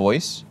never had a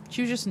voice.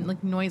 She was just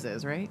like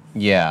noises, right?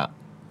 Yeah.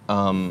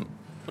 What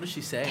does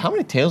she say? How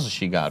many tails has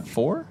she got?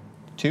 4?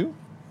 2?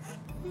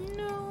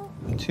 No.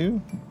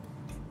 2?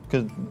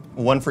 Because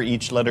one for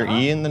each letter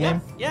E in the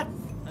name? Yeah.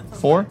 That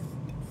sounds 4? right.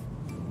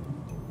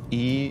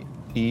 E,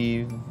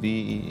 E, V,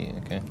 E.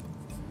 Okay.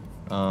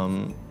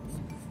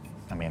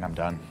 I mean, I'm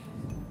done.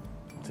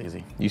 It's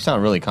easy. You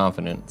sound really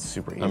confident. It's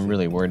super easy. I'm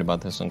really worried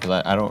about this one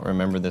because I don't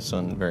remember this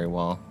one very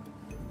well.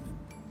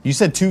 You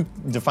said 2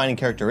 defining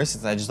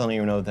characteristics. I just don't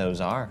even know what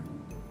those are.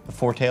 The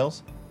 4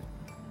 tails?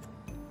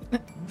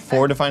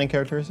 4 defining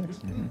characteristics?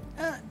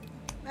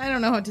 I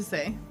don't know what to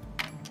say.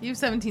 You have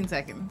 17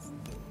 seconds.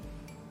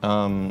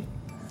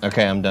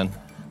 Okay, I'm done.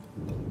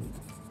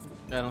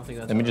 I don't think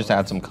that's. Let me just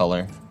add some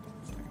color.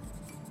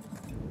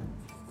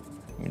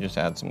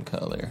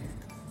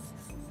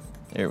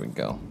 There we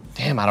go.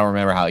 Damn, I don't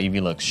remember how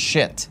Eevee looks.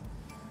 Shit.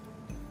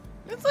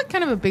 It's like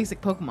kind of a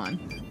basic Pokemon.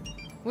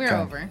 We're Okay.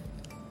 over.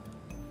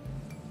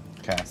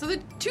 Okay. So the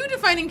 2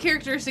 defining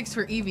characteristics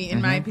for Eevee,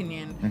 in my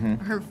opinion,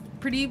 her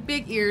pretty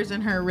big ears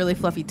and her really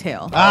fluffy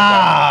tail.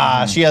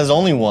 Ah, she has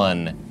only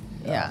 1.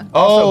 Yeah. Oh,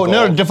 Also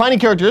no, gold. defining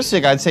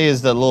characteristic I'd say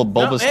is the little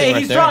bulbous thing Hey, right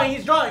he's there. drawing.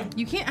 He's drawing.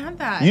 You can't add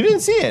that. You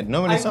didn't see it.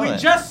 Nobody saw We it.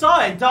 just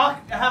saw it.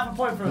 Doc, half a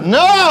point for him.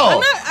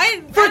 No!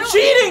 For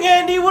cheating,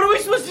 Andy. What are we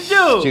supposed to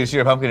do? Shoot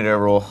a pumpkin into a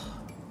rule.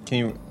 Can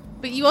you...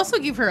 But you also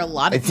give her a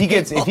lot of If he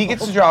gets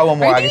to draw one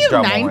more, Are I you get to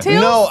draw thinking one of more.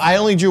 Ninetales? No, I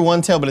only drew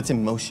 1 tail, but it's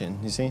in motion.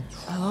 You see?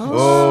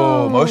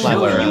 Oh, motion Flap it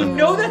blur. around. You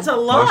know that's a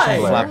lie.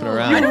 blur. Flap it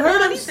around. You I don't heard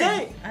know him anything.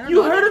 say. I don't You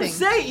know heard him anything.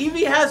 say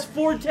Eevee has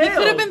 4 tails. He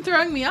could have been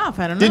throwing me off.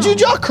 I don't know. Did you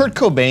draw Kurt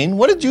Cobain?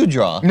 What did you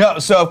draw? No,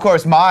 so of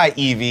course my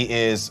Eevee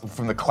is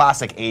from the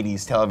classic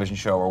 80s television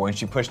show where when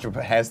she pushed her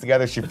hands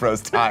together, she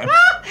froze time.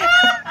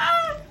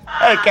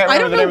 I can't I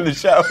remember the don't name of the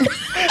show.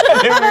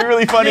 It would be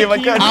really funny if I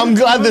could. I'm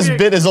glad this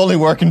bit is only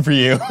working for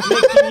you.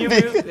 Can you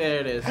move? There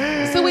it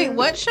is. So wait,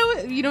 what show?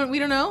 We don't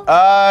know.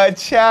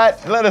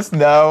 Chat, let us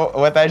know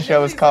what that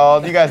show was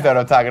called. You guys know what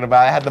I'm talking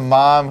about. I had the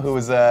mom who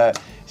was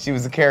she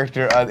was a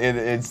character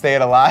in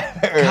Staying Alive.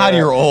 God,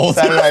 you're old.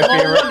 Saturday Night Small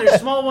Fever.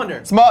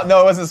 Wonder. Small Wonder.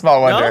 No, it wasn't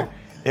Small Wonder. No?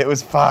 It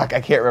was fuck.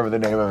 I can't remember the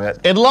name of it.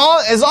 As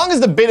long as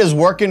the bit is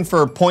working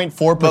for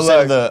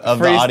 0.4% of the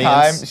freeze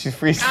audience. Time. She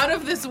freezes. Out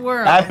of this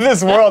world. Out of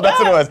this world, that's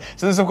what it was.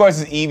 So this, of course,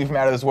 is Eevee from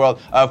Out of This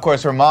World. Of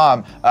course, her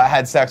mom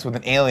had sex with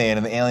an alien,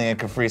 and the alien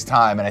could freeze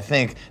time. And I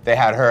think they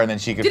had her, and then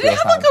she could Did freeze it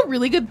have time. like a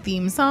really good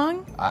theme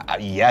song?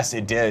 Yes,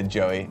 it did,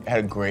 Joey. It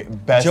had a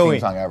best Joey,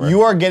 theme song ever.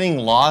 you are getting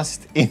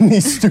lost in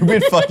these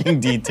stupid fucking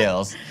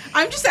details.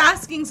 I'm just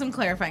asking some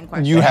clarifying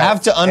questions. You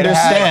have to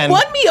understand.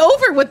 Won me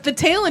over with the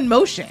tail in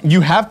motion. You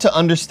have to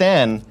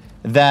understand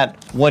that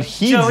what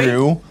he Joey?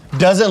 drew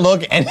doesn't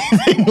look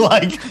anything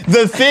like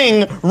the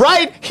thing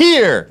right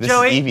here. This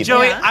Joey, is Eevee.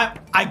 Joey, Yeah.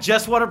 I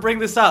just want to bring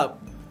this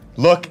up.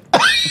 Look.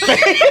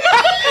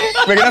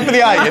 Bring it up for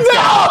the audience.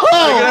 No!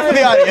 Bring it up for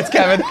the audience,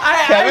 Kevin.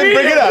 Kevin, mean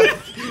bring it up.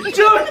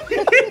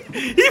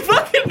 Joey, he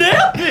fucking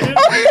nailed it.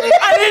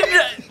 I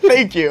didn't.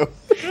 Thank you.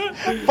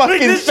 Like,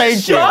 Fucking this thank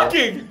is you.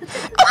 shocking.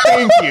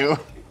 Thank you.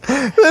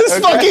 This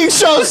fucking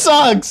show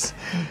sucks.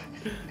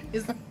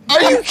 Is,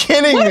 Are you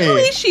kidding what me? who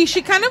is she?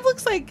 She kind of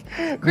looks like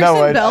Kristen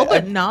I- Bell, I-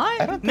 but I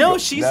not. don't No,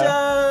 think- she's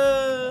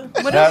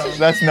What else is she?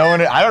 That's no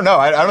one. I don't know.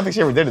 I don't think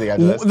she ever did anything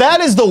after this.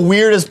 That is the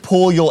weirdest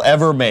pull you'll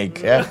ever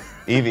make. Yeah,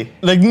 Eevee.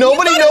 Like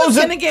nobody You thought it knows was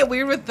it. gonna get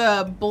weird with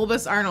the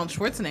bulbous Arnold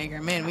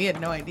Schwarzenegger. Man, we had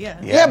no idea.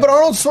 Yeah, but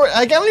Arnold Schwarzenegger.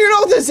 Like, I don't even know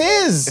what this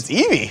is. It's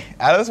Eevee.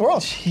 Out of this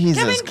world. Jesus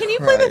Kevin, can you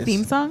play the Christ.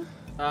 theme song?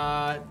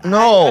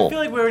 No. I feel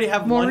like we already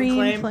have Maureen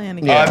one claim.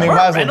 Flanagan. Yeah. I mean, Burt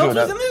might as well Reynolds do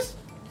was it. in this?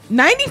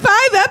 95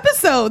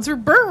 episodes for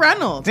Burt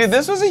Reynolds. Dude,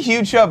 this was a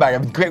huge show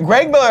back.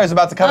 Greg Miller is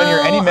about to come in here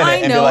any Oh, minute I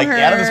and be know like, her.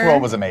 Out of This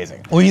World was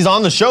amazing. Well, he's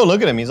on the show.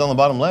 Look at him. He's on the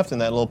bottom left in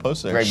that little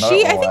poster. Greg She, Miller. I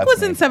Oh, think, that's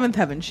was in me. Seventh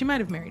Heaven. She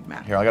might have married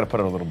Matt. Here, I gotta put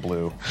a little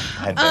blue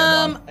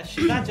headband on.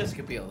 She's not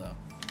Jessica Biel,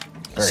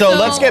 though. So So-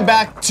 let's get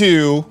back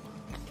to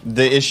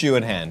the issue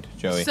at hand,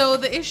 Joey. So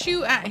the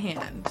issue at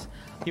hand.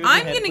 He was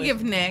I'm in head, gonna please.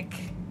 give Nick.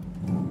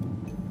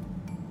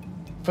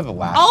 For the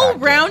last. I'll factor.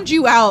 round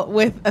you out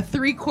with a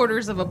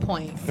 3/4 of a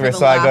point. For the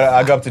So I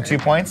last go up to factor.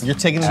 2 points. You're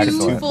taking it to Two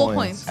 2 full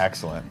points. points.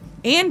 Excellent.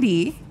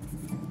 Andy,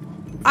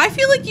 I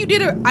feel like you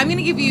did I'm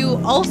gonna give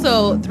you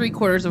also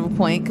 3/4 of a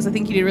point because I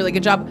think you did a really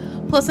good job,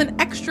 plus an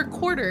extra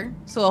quarter,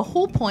 so a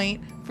whole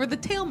point for the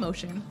tail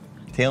motion.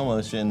 Tail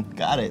motion.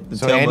 Got it. The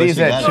So tail Andy's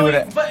motion, at got two it.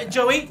 and But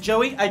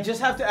Joey, I just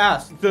have to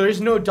ask. There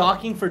is no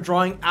docking for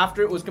drawing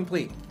after it was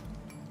complete.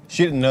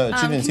 She didn't know.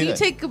 She didn't Can see you that.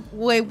 take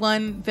away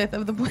 1/5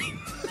 of the point?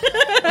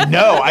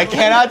 No, I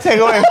cannot take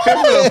away a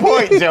fifth of a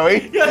point,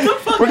 Joey.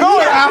 We're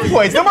going half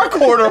points. No more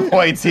quarter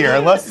points here,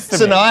 unless it's to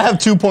So me. now I have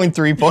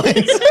 2.3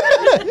 points.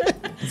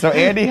 So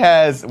Andy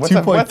has what's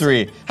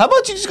 2.3. How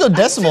about you just go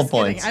decimal Just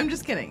kidding. points? I'm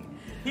just kidding.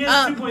 He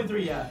has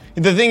 2.3, yeah.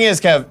 The thing is,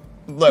 Kev,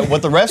 like,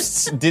 what the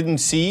refs didn't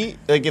see,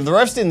 like if the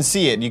refs didn't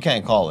see it, you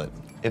can't call it.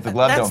 If the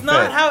glove That's don't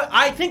not fit. how.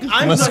 I think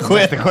I'm Must the.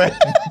 quit. Quit.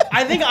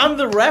 I think I'm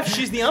the ref.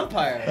 She's the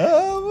umpire.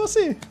 We'll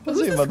see. We'll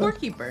Who's see the about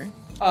that. scorekeeper?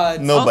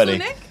 Nobody.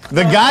 Also Nick?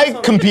 The guy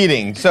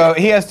competing. So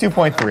he has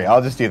 2.3.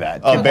 I'll just do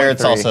that. Oh,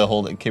 Barrett's 2.3.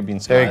 also keeping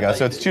score. There you go.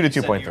 So it's 2 to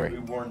 2.3. We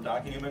weren't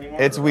docking him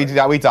anymore. It's we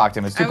docked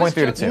him. It's 2.3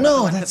 to 2.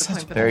 No, that's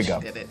such. There you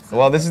go.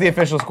 Well, this is the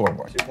official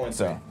scoreboard. 2.3.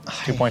 So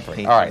 2.3.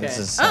 hate All right. this.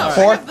 Is, Oh,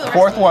 I have the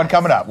Fourth rest one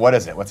coming up. What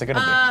is it? What's it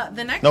gonna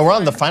The next No, we're on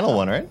one- the final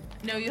one, right?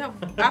 No, you have.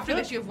 After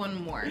this, you have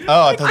one more.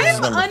 Oh, I thought I this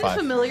am was number 5.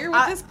 unfamiliar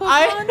with this Pokemon.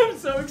 I am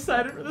so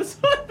excited for this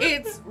one.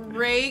 It's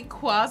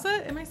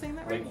Rayquaza. Am I saying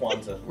that right?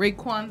 Rayquaza.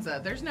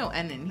 Rayquaza. There's no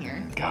N in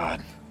here. be?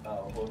 God.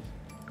 Oh,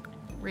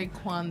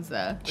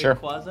 Rayquaza. Sure.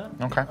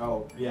 Rayquaza? Okay.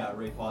 oh, yeah,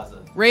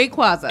 Rayquaza.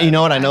 Rayquaza. You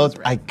know what? I know. was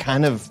right. I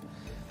kind of.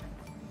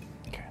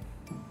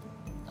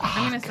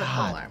 I'm gonna set the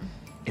God. alarm.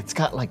 It's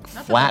got like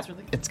that flat. that's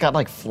really- It's got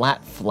like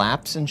flat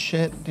flaps and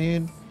shit,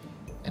 dude.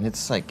 And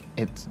it's like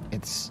it's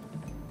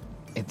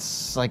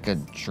like a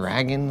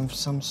dragon of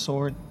some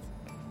sort,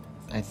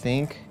 I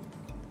think.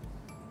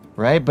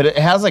 Right, but it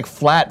has like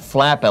flat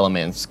flap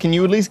elements. Can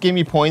you at least give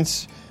me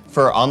points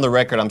for on the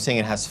record? I'm saying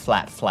it has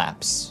flat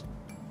flaps,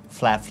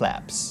 flat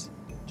flaps,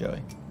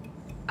 Joey.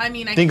 I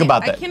mean, I Think can't-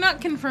 about I that.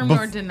 cannot confirm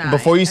nor deny.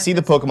 Before you at see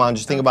the this Pokemon,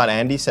 just think Okay. about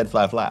Andy said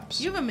flat flaps.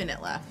 You have a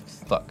minute left.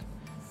 Fuck.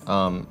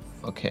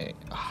 Okay.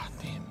 Ah,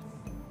 damn.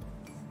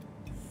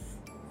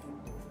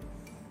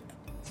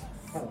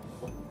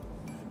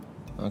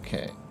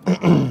 Okay.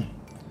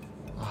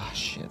 Ah,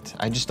 shit.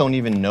 I just don't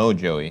even know,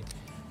 Joey.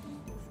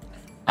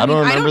 I don't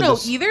remember I don't know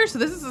this. either, so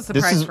this is a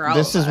surprise for all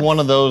This of is us. one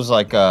of those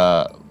like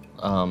a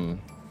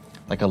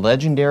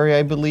legendary,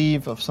 I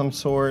believe, of some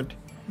sort.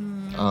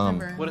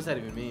 Remember. What does that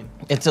even mean?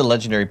 It's a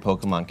legendary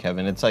Pokemon,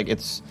 Kevin. It's like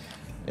it's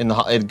in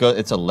the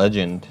it's a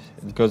legend.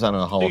 It goes on in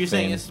the Hall So of you're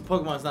saying Fame. it's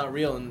Pokemon's not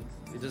real and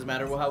it doesn't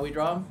matter how we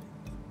draw them?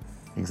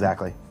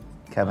 Exactly.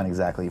 Kevin,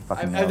 exactly. You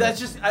fucking nailed That's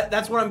it. just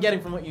that's what I'm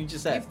getting from what you just You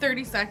said. have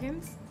 30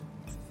 seconds.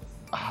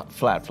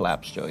 Flat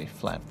flaps, Joey.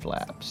 Flat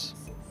flaps.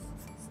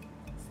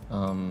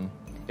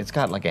 It's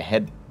got like a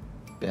head.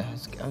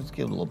 Let's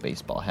give it a little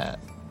baseball hat.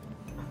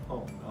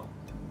 Oh,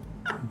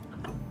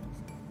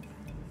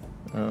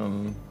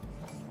 no.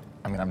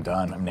 I mean, I'm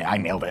done. I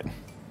nailed it.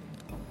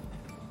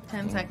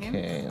 10 seconds.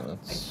 Okay, I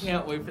let's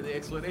can't wait for the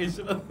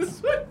explanation of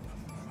this one.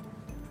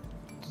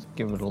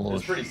 give it a little.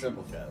 It's pretty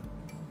simple, Chad.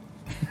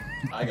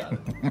 I got it.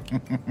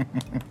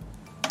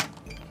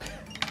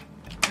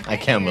 I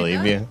can't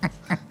believe you.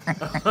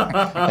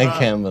 I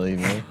can't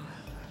believe you.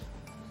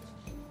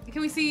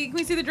 Can we see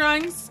the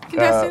drawings,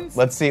 contestants?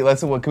 Let's see.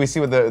 Can we see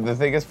what the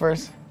thing is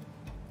first?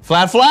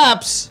 Flat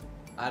flaps.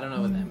 I don't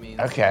know what that means.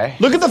 Okay.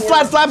 Look at the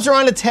flat flaps are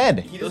on its head.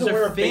 He Those doesn't are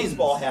wear a fins.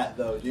 baseball hat,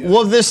 though, dude.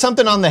 Well, there's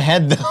something on the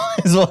head though.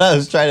 Is what I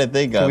was trying to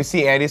think Can we of.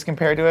 see Andy's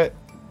compared to it?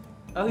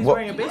 Oh, he's What-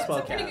 wearing a baseball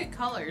Some pretty cap. good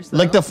colors.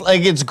 Like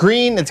like it's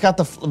green. It's got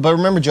the. But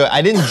remember, Joey,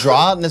 I didn't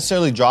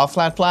necessarily draw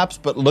flat flaps.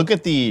 But look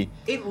at the.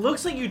 It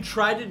looks like you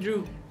tried to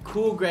do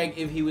Cool Greg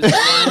if he was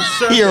flying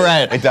circus. You're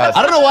right. It does.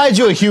 I don't know why I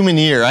drew a human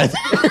ear.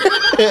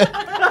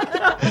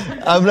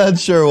 I'm not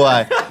sure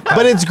why.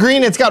 But it's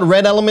green. It's got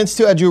red elements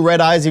too. I drew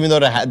red eyes, even though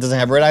it doesn't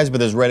have red eyes, but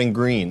there's red and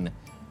green.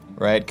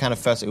 Right? Kind of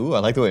festive. Ooh, I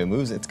like the way it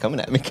moves. It's coming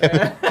at me.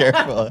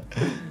 Careful.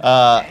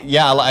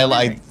 Yeah,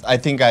 I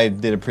think I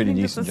did a pretty I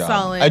think it's decent a job.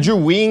 solid- I drew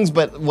wings,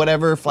 but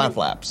whatever. Flat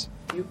flaps.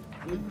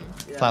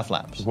 Yeah. Flat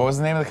flaps. What was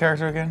the name of the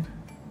character again?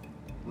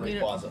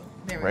 Rayquaza.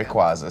 There we go.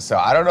 Rayquaza. So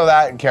I don't know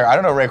that character. I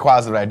don't know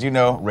Rayquaza, but I do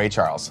know Ray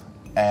Charles.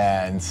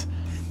 And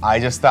I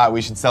just thought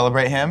we should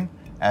celebrate him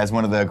as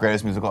one of the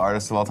greatest musical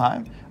artists of all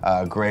time.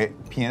 Great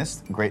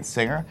pianist, great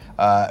singer,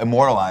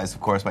 immortalized, of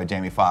course, by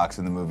Jamie Foxx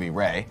in the movie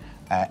Ray.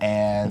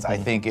 And I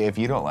think if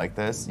you don't like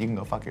this, you can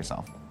go fuck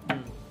yourself.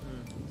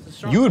 It's a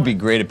strong You would be point.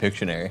 great at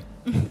Pictionary.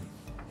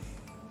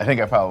 I think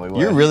I probably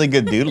would. You're a really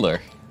good doodler.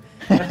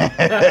 You're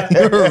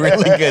a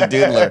really good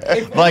doodler.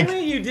 If Like,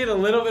 only you did a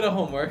little bit of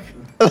homework.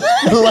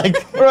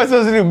 like. What am I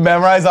supposed to do?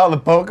 Memorize all the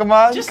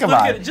Pokemon? Just Come look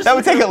on. at- just That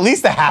would look take at- at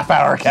least a half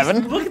hour,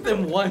 Kevin. Look at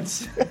them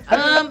once.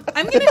 I'm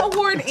gonna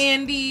award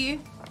Andy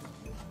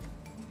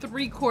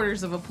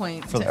 3/4 of a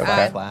point For to the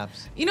add.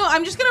 flaps. You know,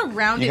 I'm just gonna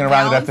round You're it gonna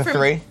round it down up to from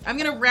 3? I'm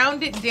gonna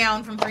round it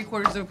down from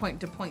 3/4 of a point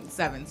to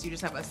 0.7, so you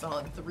just have a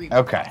solid 3.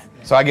 Okay.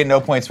 So I get no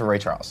points for Ray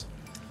Charles.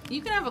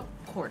 You can have a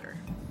quarter.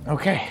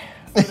 Okay.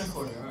 2 1/4.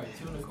 All right,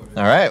 2 1/4.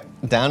 All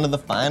right, down to the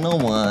final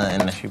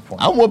one. 2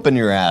 points. I'm whooping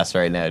your ass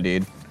right now,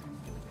 dude.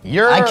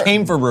 I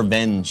came for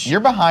revenge. You're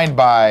behind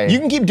by. You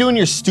can keep doing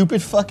your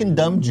stupid fucking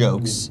dumb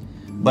jokes,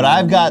 but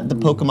I've got the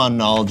Pokemon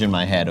knowledge in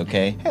my head,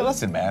 okay? Hey,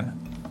 listen, man.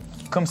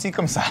 Come see,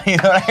 come sign. You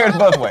know, I heard it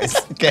both ways.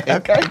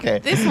 Okay.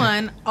 This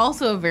one,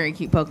 also a very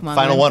cute Pokemon.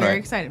 Final I'm one, very right?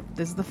 excited.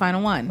 This is the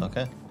final one.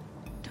 Okay.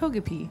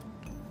 Togepi.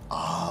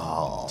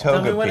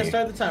 Tell me when to Togepi.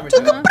 start the timer.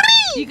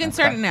 You can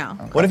start it now.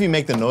 What if you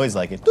make the noise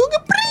like it?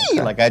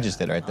 Togepi! Like I just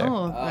did right there.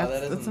 Oh, that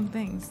that's isn't- some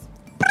things.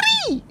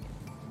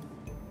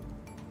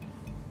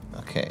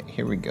 Okay,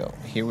 here we go.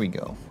 Here we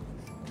go.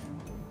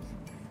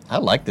 I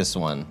like this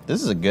one.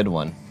 This is a good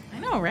one. I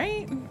know,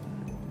 right?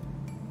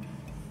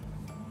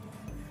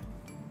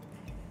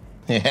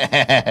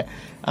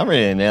 I'm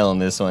ready to nail in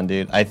this one,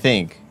 dude. I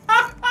think.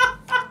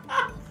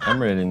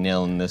 I'm ready to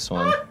nail in this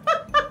one.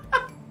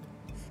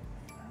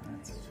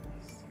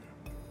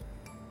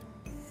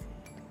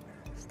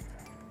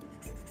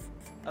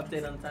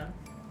 update on time.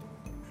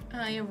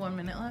 You have 1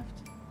 minute left.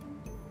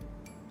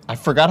 I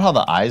forgot how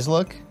the eyes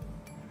look.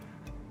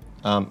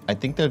 I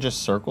think they're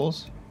just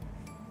circles.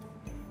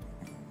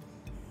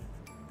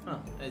 Huh,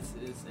 it's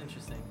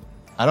interesting.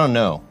 I don't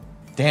know.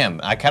 Damn,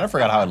 I kind of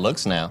forgot how it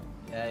looks now.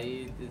 Yeah,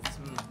 it's...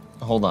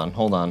 Hold on.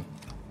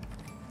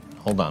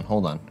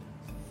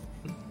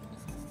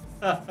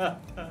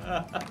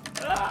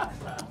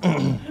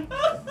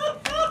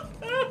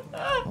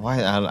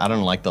 Why? I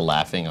don't like the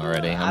laughing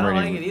already. I don't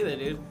like it either,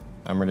 dude.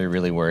 I'm already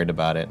really worried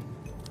about it.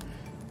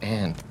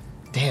 And,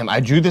 damn, I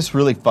drew this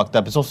really fucked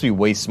up. It's supposed to be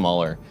way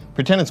smaller.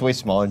 Pretend it's way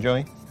smaller,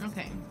 Joey,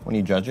 Okay. when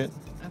you judge it.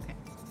 Okay.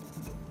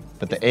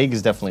 But the egg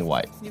is definitely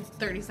white. You have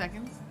 30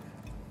 seconds.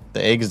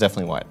 The egg is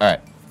definitely white. All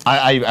right.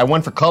 I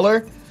went for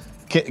color.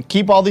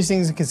 Keep all these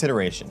things in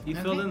consideration. You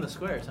filled in the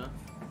squares, huh?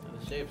 Or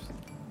the shapes.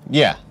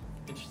 Yeah.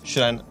 Interesting.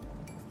 Should I?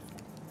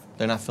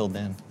 They're not filled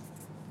in.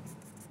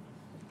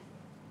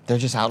 They're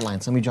just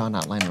outlines. Let me draw an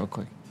outline real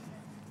quick.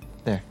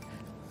 There.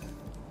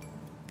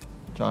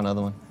 Draw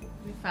another one.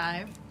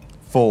 5.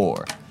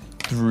 4,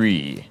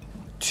 3,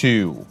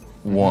 2,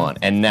 1.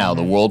 And now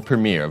the world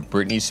premiere of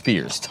Britney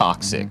Spears'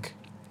 Toxic.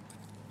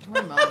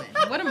 What a moment.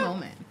 What a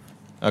moment.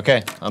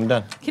 Okay, I'm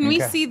done. Can we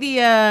see the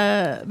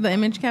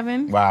image,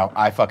 Kevin? Wow,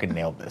 I fucking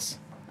nailed this.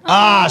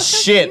 Ah, that's so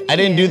shit. I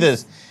didn't do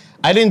genius. this.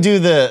 I didn't do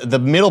the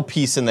middle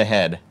piece in the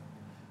head.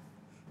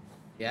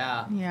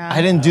 Yeah. Yeah.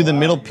 I didn't do the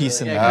middle piece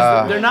in the Yeah, head.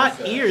 because they're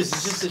not ears.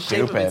 It's just the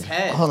shape of its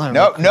Stupid. head. Hold on.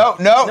 No, No,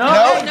 No,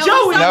 Joey, we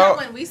saw no. that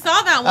one. We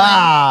saw that one.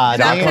 Ah,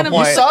 And that damn. kind of You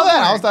missed saw the that?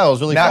 I mark. thought it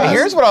was really Now, fast.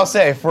 here's what I'll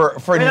say. For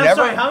Wait, I'm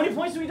never sorry, how many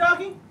points are we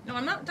talking? No,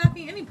 I'm not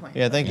docking any point.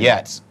 Yeah, thank you.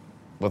 yet,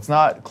 let's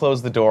not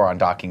close the door on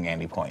docking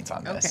Andy points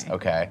on this, Okay.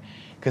 okay?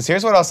 Because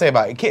here's what I'll say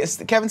about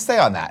it. Kevin, stay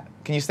on that.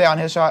 Can you stay on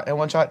his shot in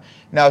one shot?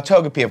 Now,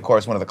 Togepi, of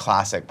course, one of the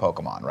classic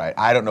Pokemon, right?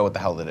 I don't know what the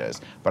hell it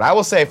is. But I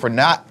will say, for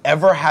not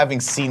ever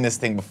having seen this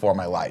thing before in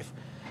my life,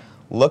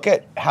 look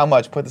at how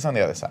much, put this on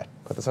the other side.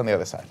 Put this on the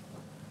other side.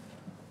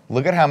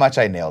 Look at how much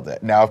I nailed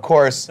it. Now, of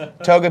course,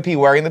 Togepi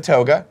wearing the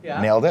toga,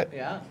 Yeah, nailed it.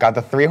 yeah. Got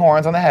the 3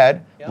 horns on the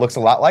head, Yep. looks a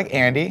lot like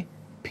Andy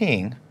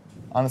peeing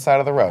on the side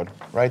of the road,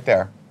 right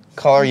there.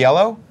 Color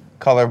yellow,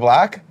 color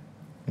black,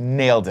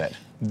 nailed it.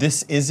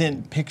 This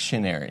isn't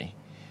Pictionary.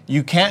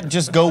 You can't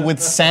just go with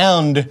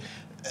sound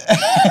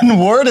and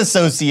word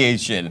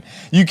association.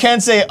 You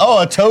can't say,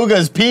 oh, a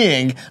toga's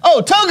peeing.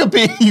 Oh,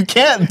 Togepi. You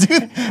can't do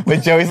that.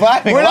 But Joey's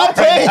laughing. We're a not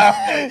lot right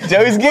playing- now.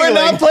 Joey's giggling. We're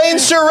not playing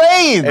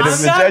charades. It is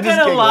I'm the not judge's gonna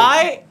giggling.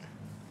 lie.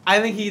 I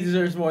think he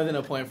deserves more than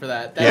a point for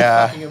that. That's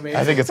Yeah, fucking amazing.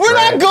 I think it's We're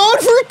great. not going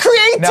for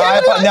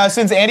creativity. Now,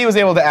 since Andy was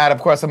able to add, of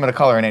course, I'm going to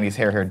color in Andy's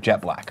hair here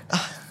jet black.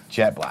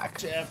 Jet black.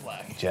 Jet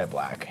black. Jet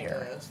black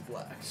hair. That's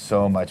black.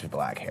 So much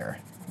black hair.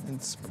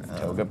 It's,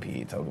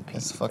 Togepi.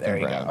 It's fucking There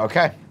you brown. go.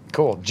 Okay,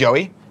 cool.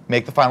 Joey,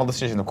 make the final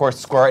decision. Of course,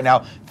 the score right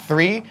now,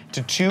 3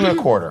 to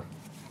 2.25.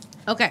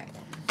 Okay.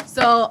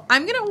 So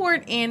I'm going to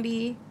award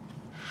Andy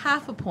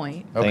half a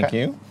point. Okay. Thank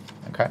you.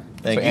 Okay.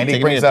 Thank so you. Andy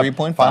Taking me brings to up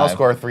 3.5. final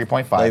score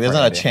 3.5. Like, there's for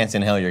not Andy. a chance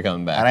in hell you're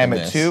coming back. And I am from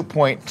at this.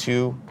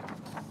 2.25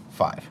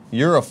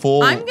 You're a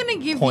full I'm gonna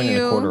give point and a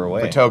you- quarter for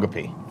away.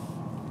 Togepi.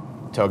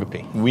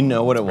 Togepi. We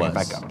know what it Bring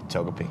was. it back up.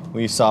 Togepi.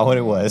 We saw what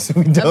it was.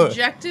 We don't.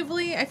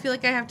 Objectively, I feel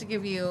like I have to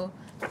give you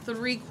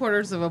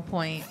 3/4 of a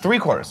point.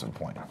 3/4 of a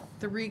point.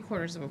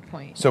 3/4 of a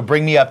point. So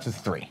bring me up to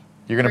 3.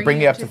 You're going to bring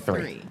me up to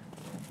 3.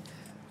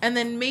 And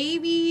then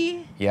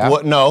maybe Yeah?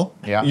 What? No.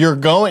 Yeah. You're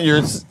going.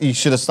 You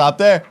should have stopped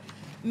there.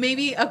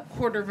 maybe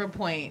 1/4 of a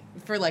point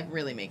for like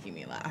really making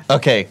me laugh.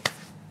 Okay.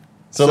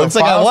 So it looks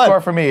like I final won.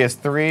 score for me is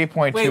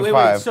 3.25.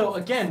 Wait. So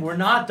again, we're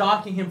not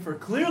docking him for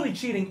clearly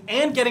cheating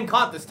and getting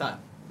caught this time.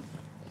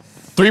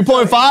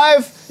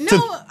 3.5 No, to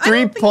I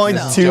don't think so.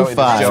 3.25.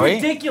 That's Joey?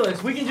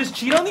 ridiculous. We can just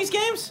cheat on these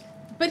games?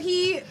 But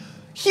he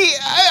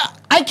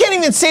I can't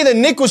even say that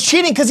Nick was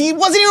cheating because he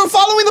wasn't even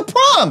following the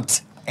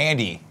prompt.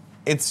 Andy,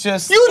 it's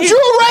just... You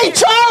drew Ray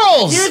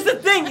Charles. Here's the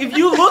thing. If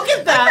you look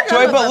at that...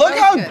 Joey, but That look was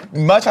how good.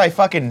 much I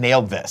fucking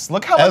nailed this.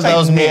 Look how much That I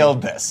was me.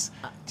 nailed this.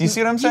 Do you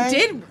see what I'm you saying?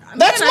 did.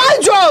 That's man, my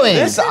drawing.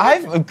 This,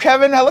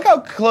 Kevin, look how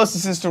close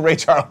this is to Ray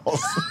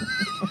Charles.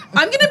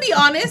 I'm gonna be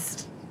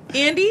honest,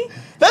 Andy.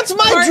 That's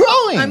my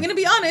drawing. I'm gonna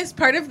be honest.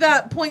 Part of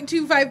that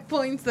 0.25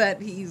 points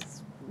that he's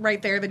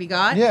right there that he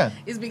got, Yeah.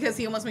 is because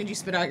he almost made you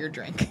spit out your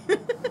drink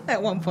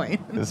at one point.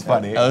 It's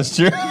funny. That was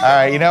true. All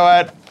right, you know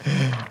what?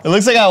 It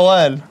looks like I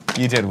won.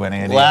 You did win,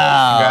 Andy.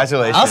 Wow.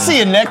 Congratulations. I'll see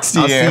you next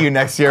year. I'll see you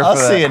next year I'll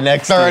for see the you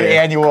next third year.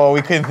 annual.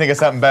 We couldn't think of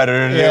something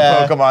better to do.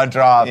 Yeah. Pokemon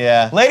drop.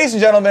 Yeah. Ladies and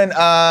gentlemen,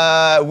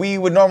 we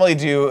would normally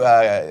do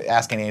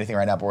Ask Andy Anything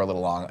right now, but we're a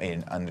little long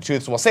on the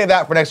truth, so we'll save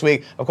that for next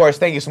week. Of course,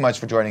 thank you so much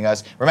for joining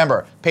us.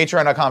 Remember,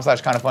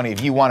 patreon.com/kindafunny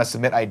if you want to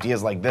submit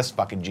ideas like this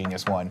fucking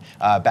genius one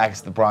back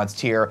to the bronze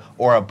tier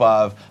or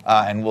above,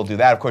 and we'll do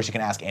that. Of course, you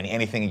can ask Andy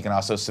anything. You can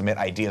also submit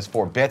ideas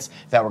for bits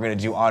that we're going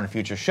to do on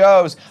future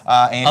shows.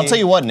 Andy, I'll tell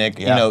you what, Nick.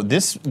 Yeah. You know,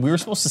 we were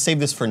supposed to save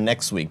this for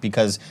next week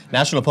because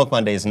National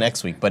Pokemon Day is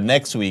next week. But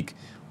next week,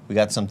 we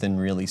got something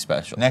really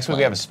special. Next week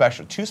we have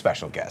two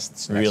special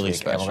guests. Next Really week,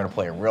 special. And we're going to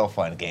play a real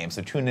fun game.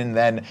 So tune in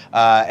then.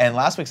 And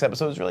last week's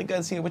episode was really good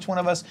to see which one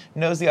of us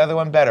knows the other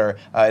one better.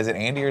 Is it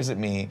Andy or is it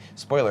me?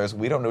 Spoilers,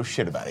 we don't know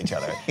shit about each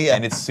other. Yeah.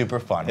 And it's super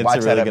fun. It's Watch a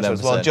really that good episode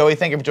as well. episode. Joey,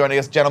 thank you for joining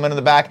us. Gentlemen in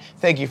the back,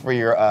 thank you for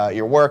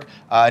your work.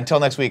 Until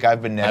next week,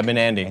 I've been Nick. I've been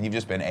Andy. And you've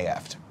just been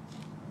AF'd.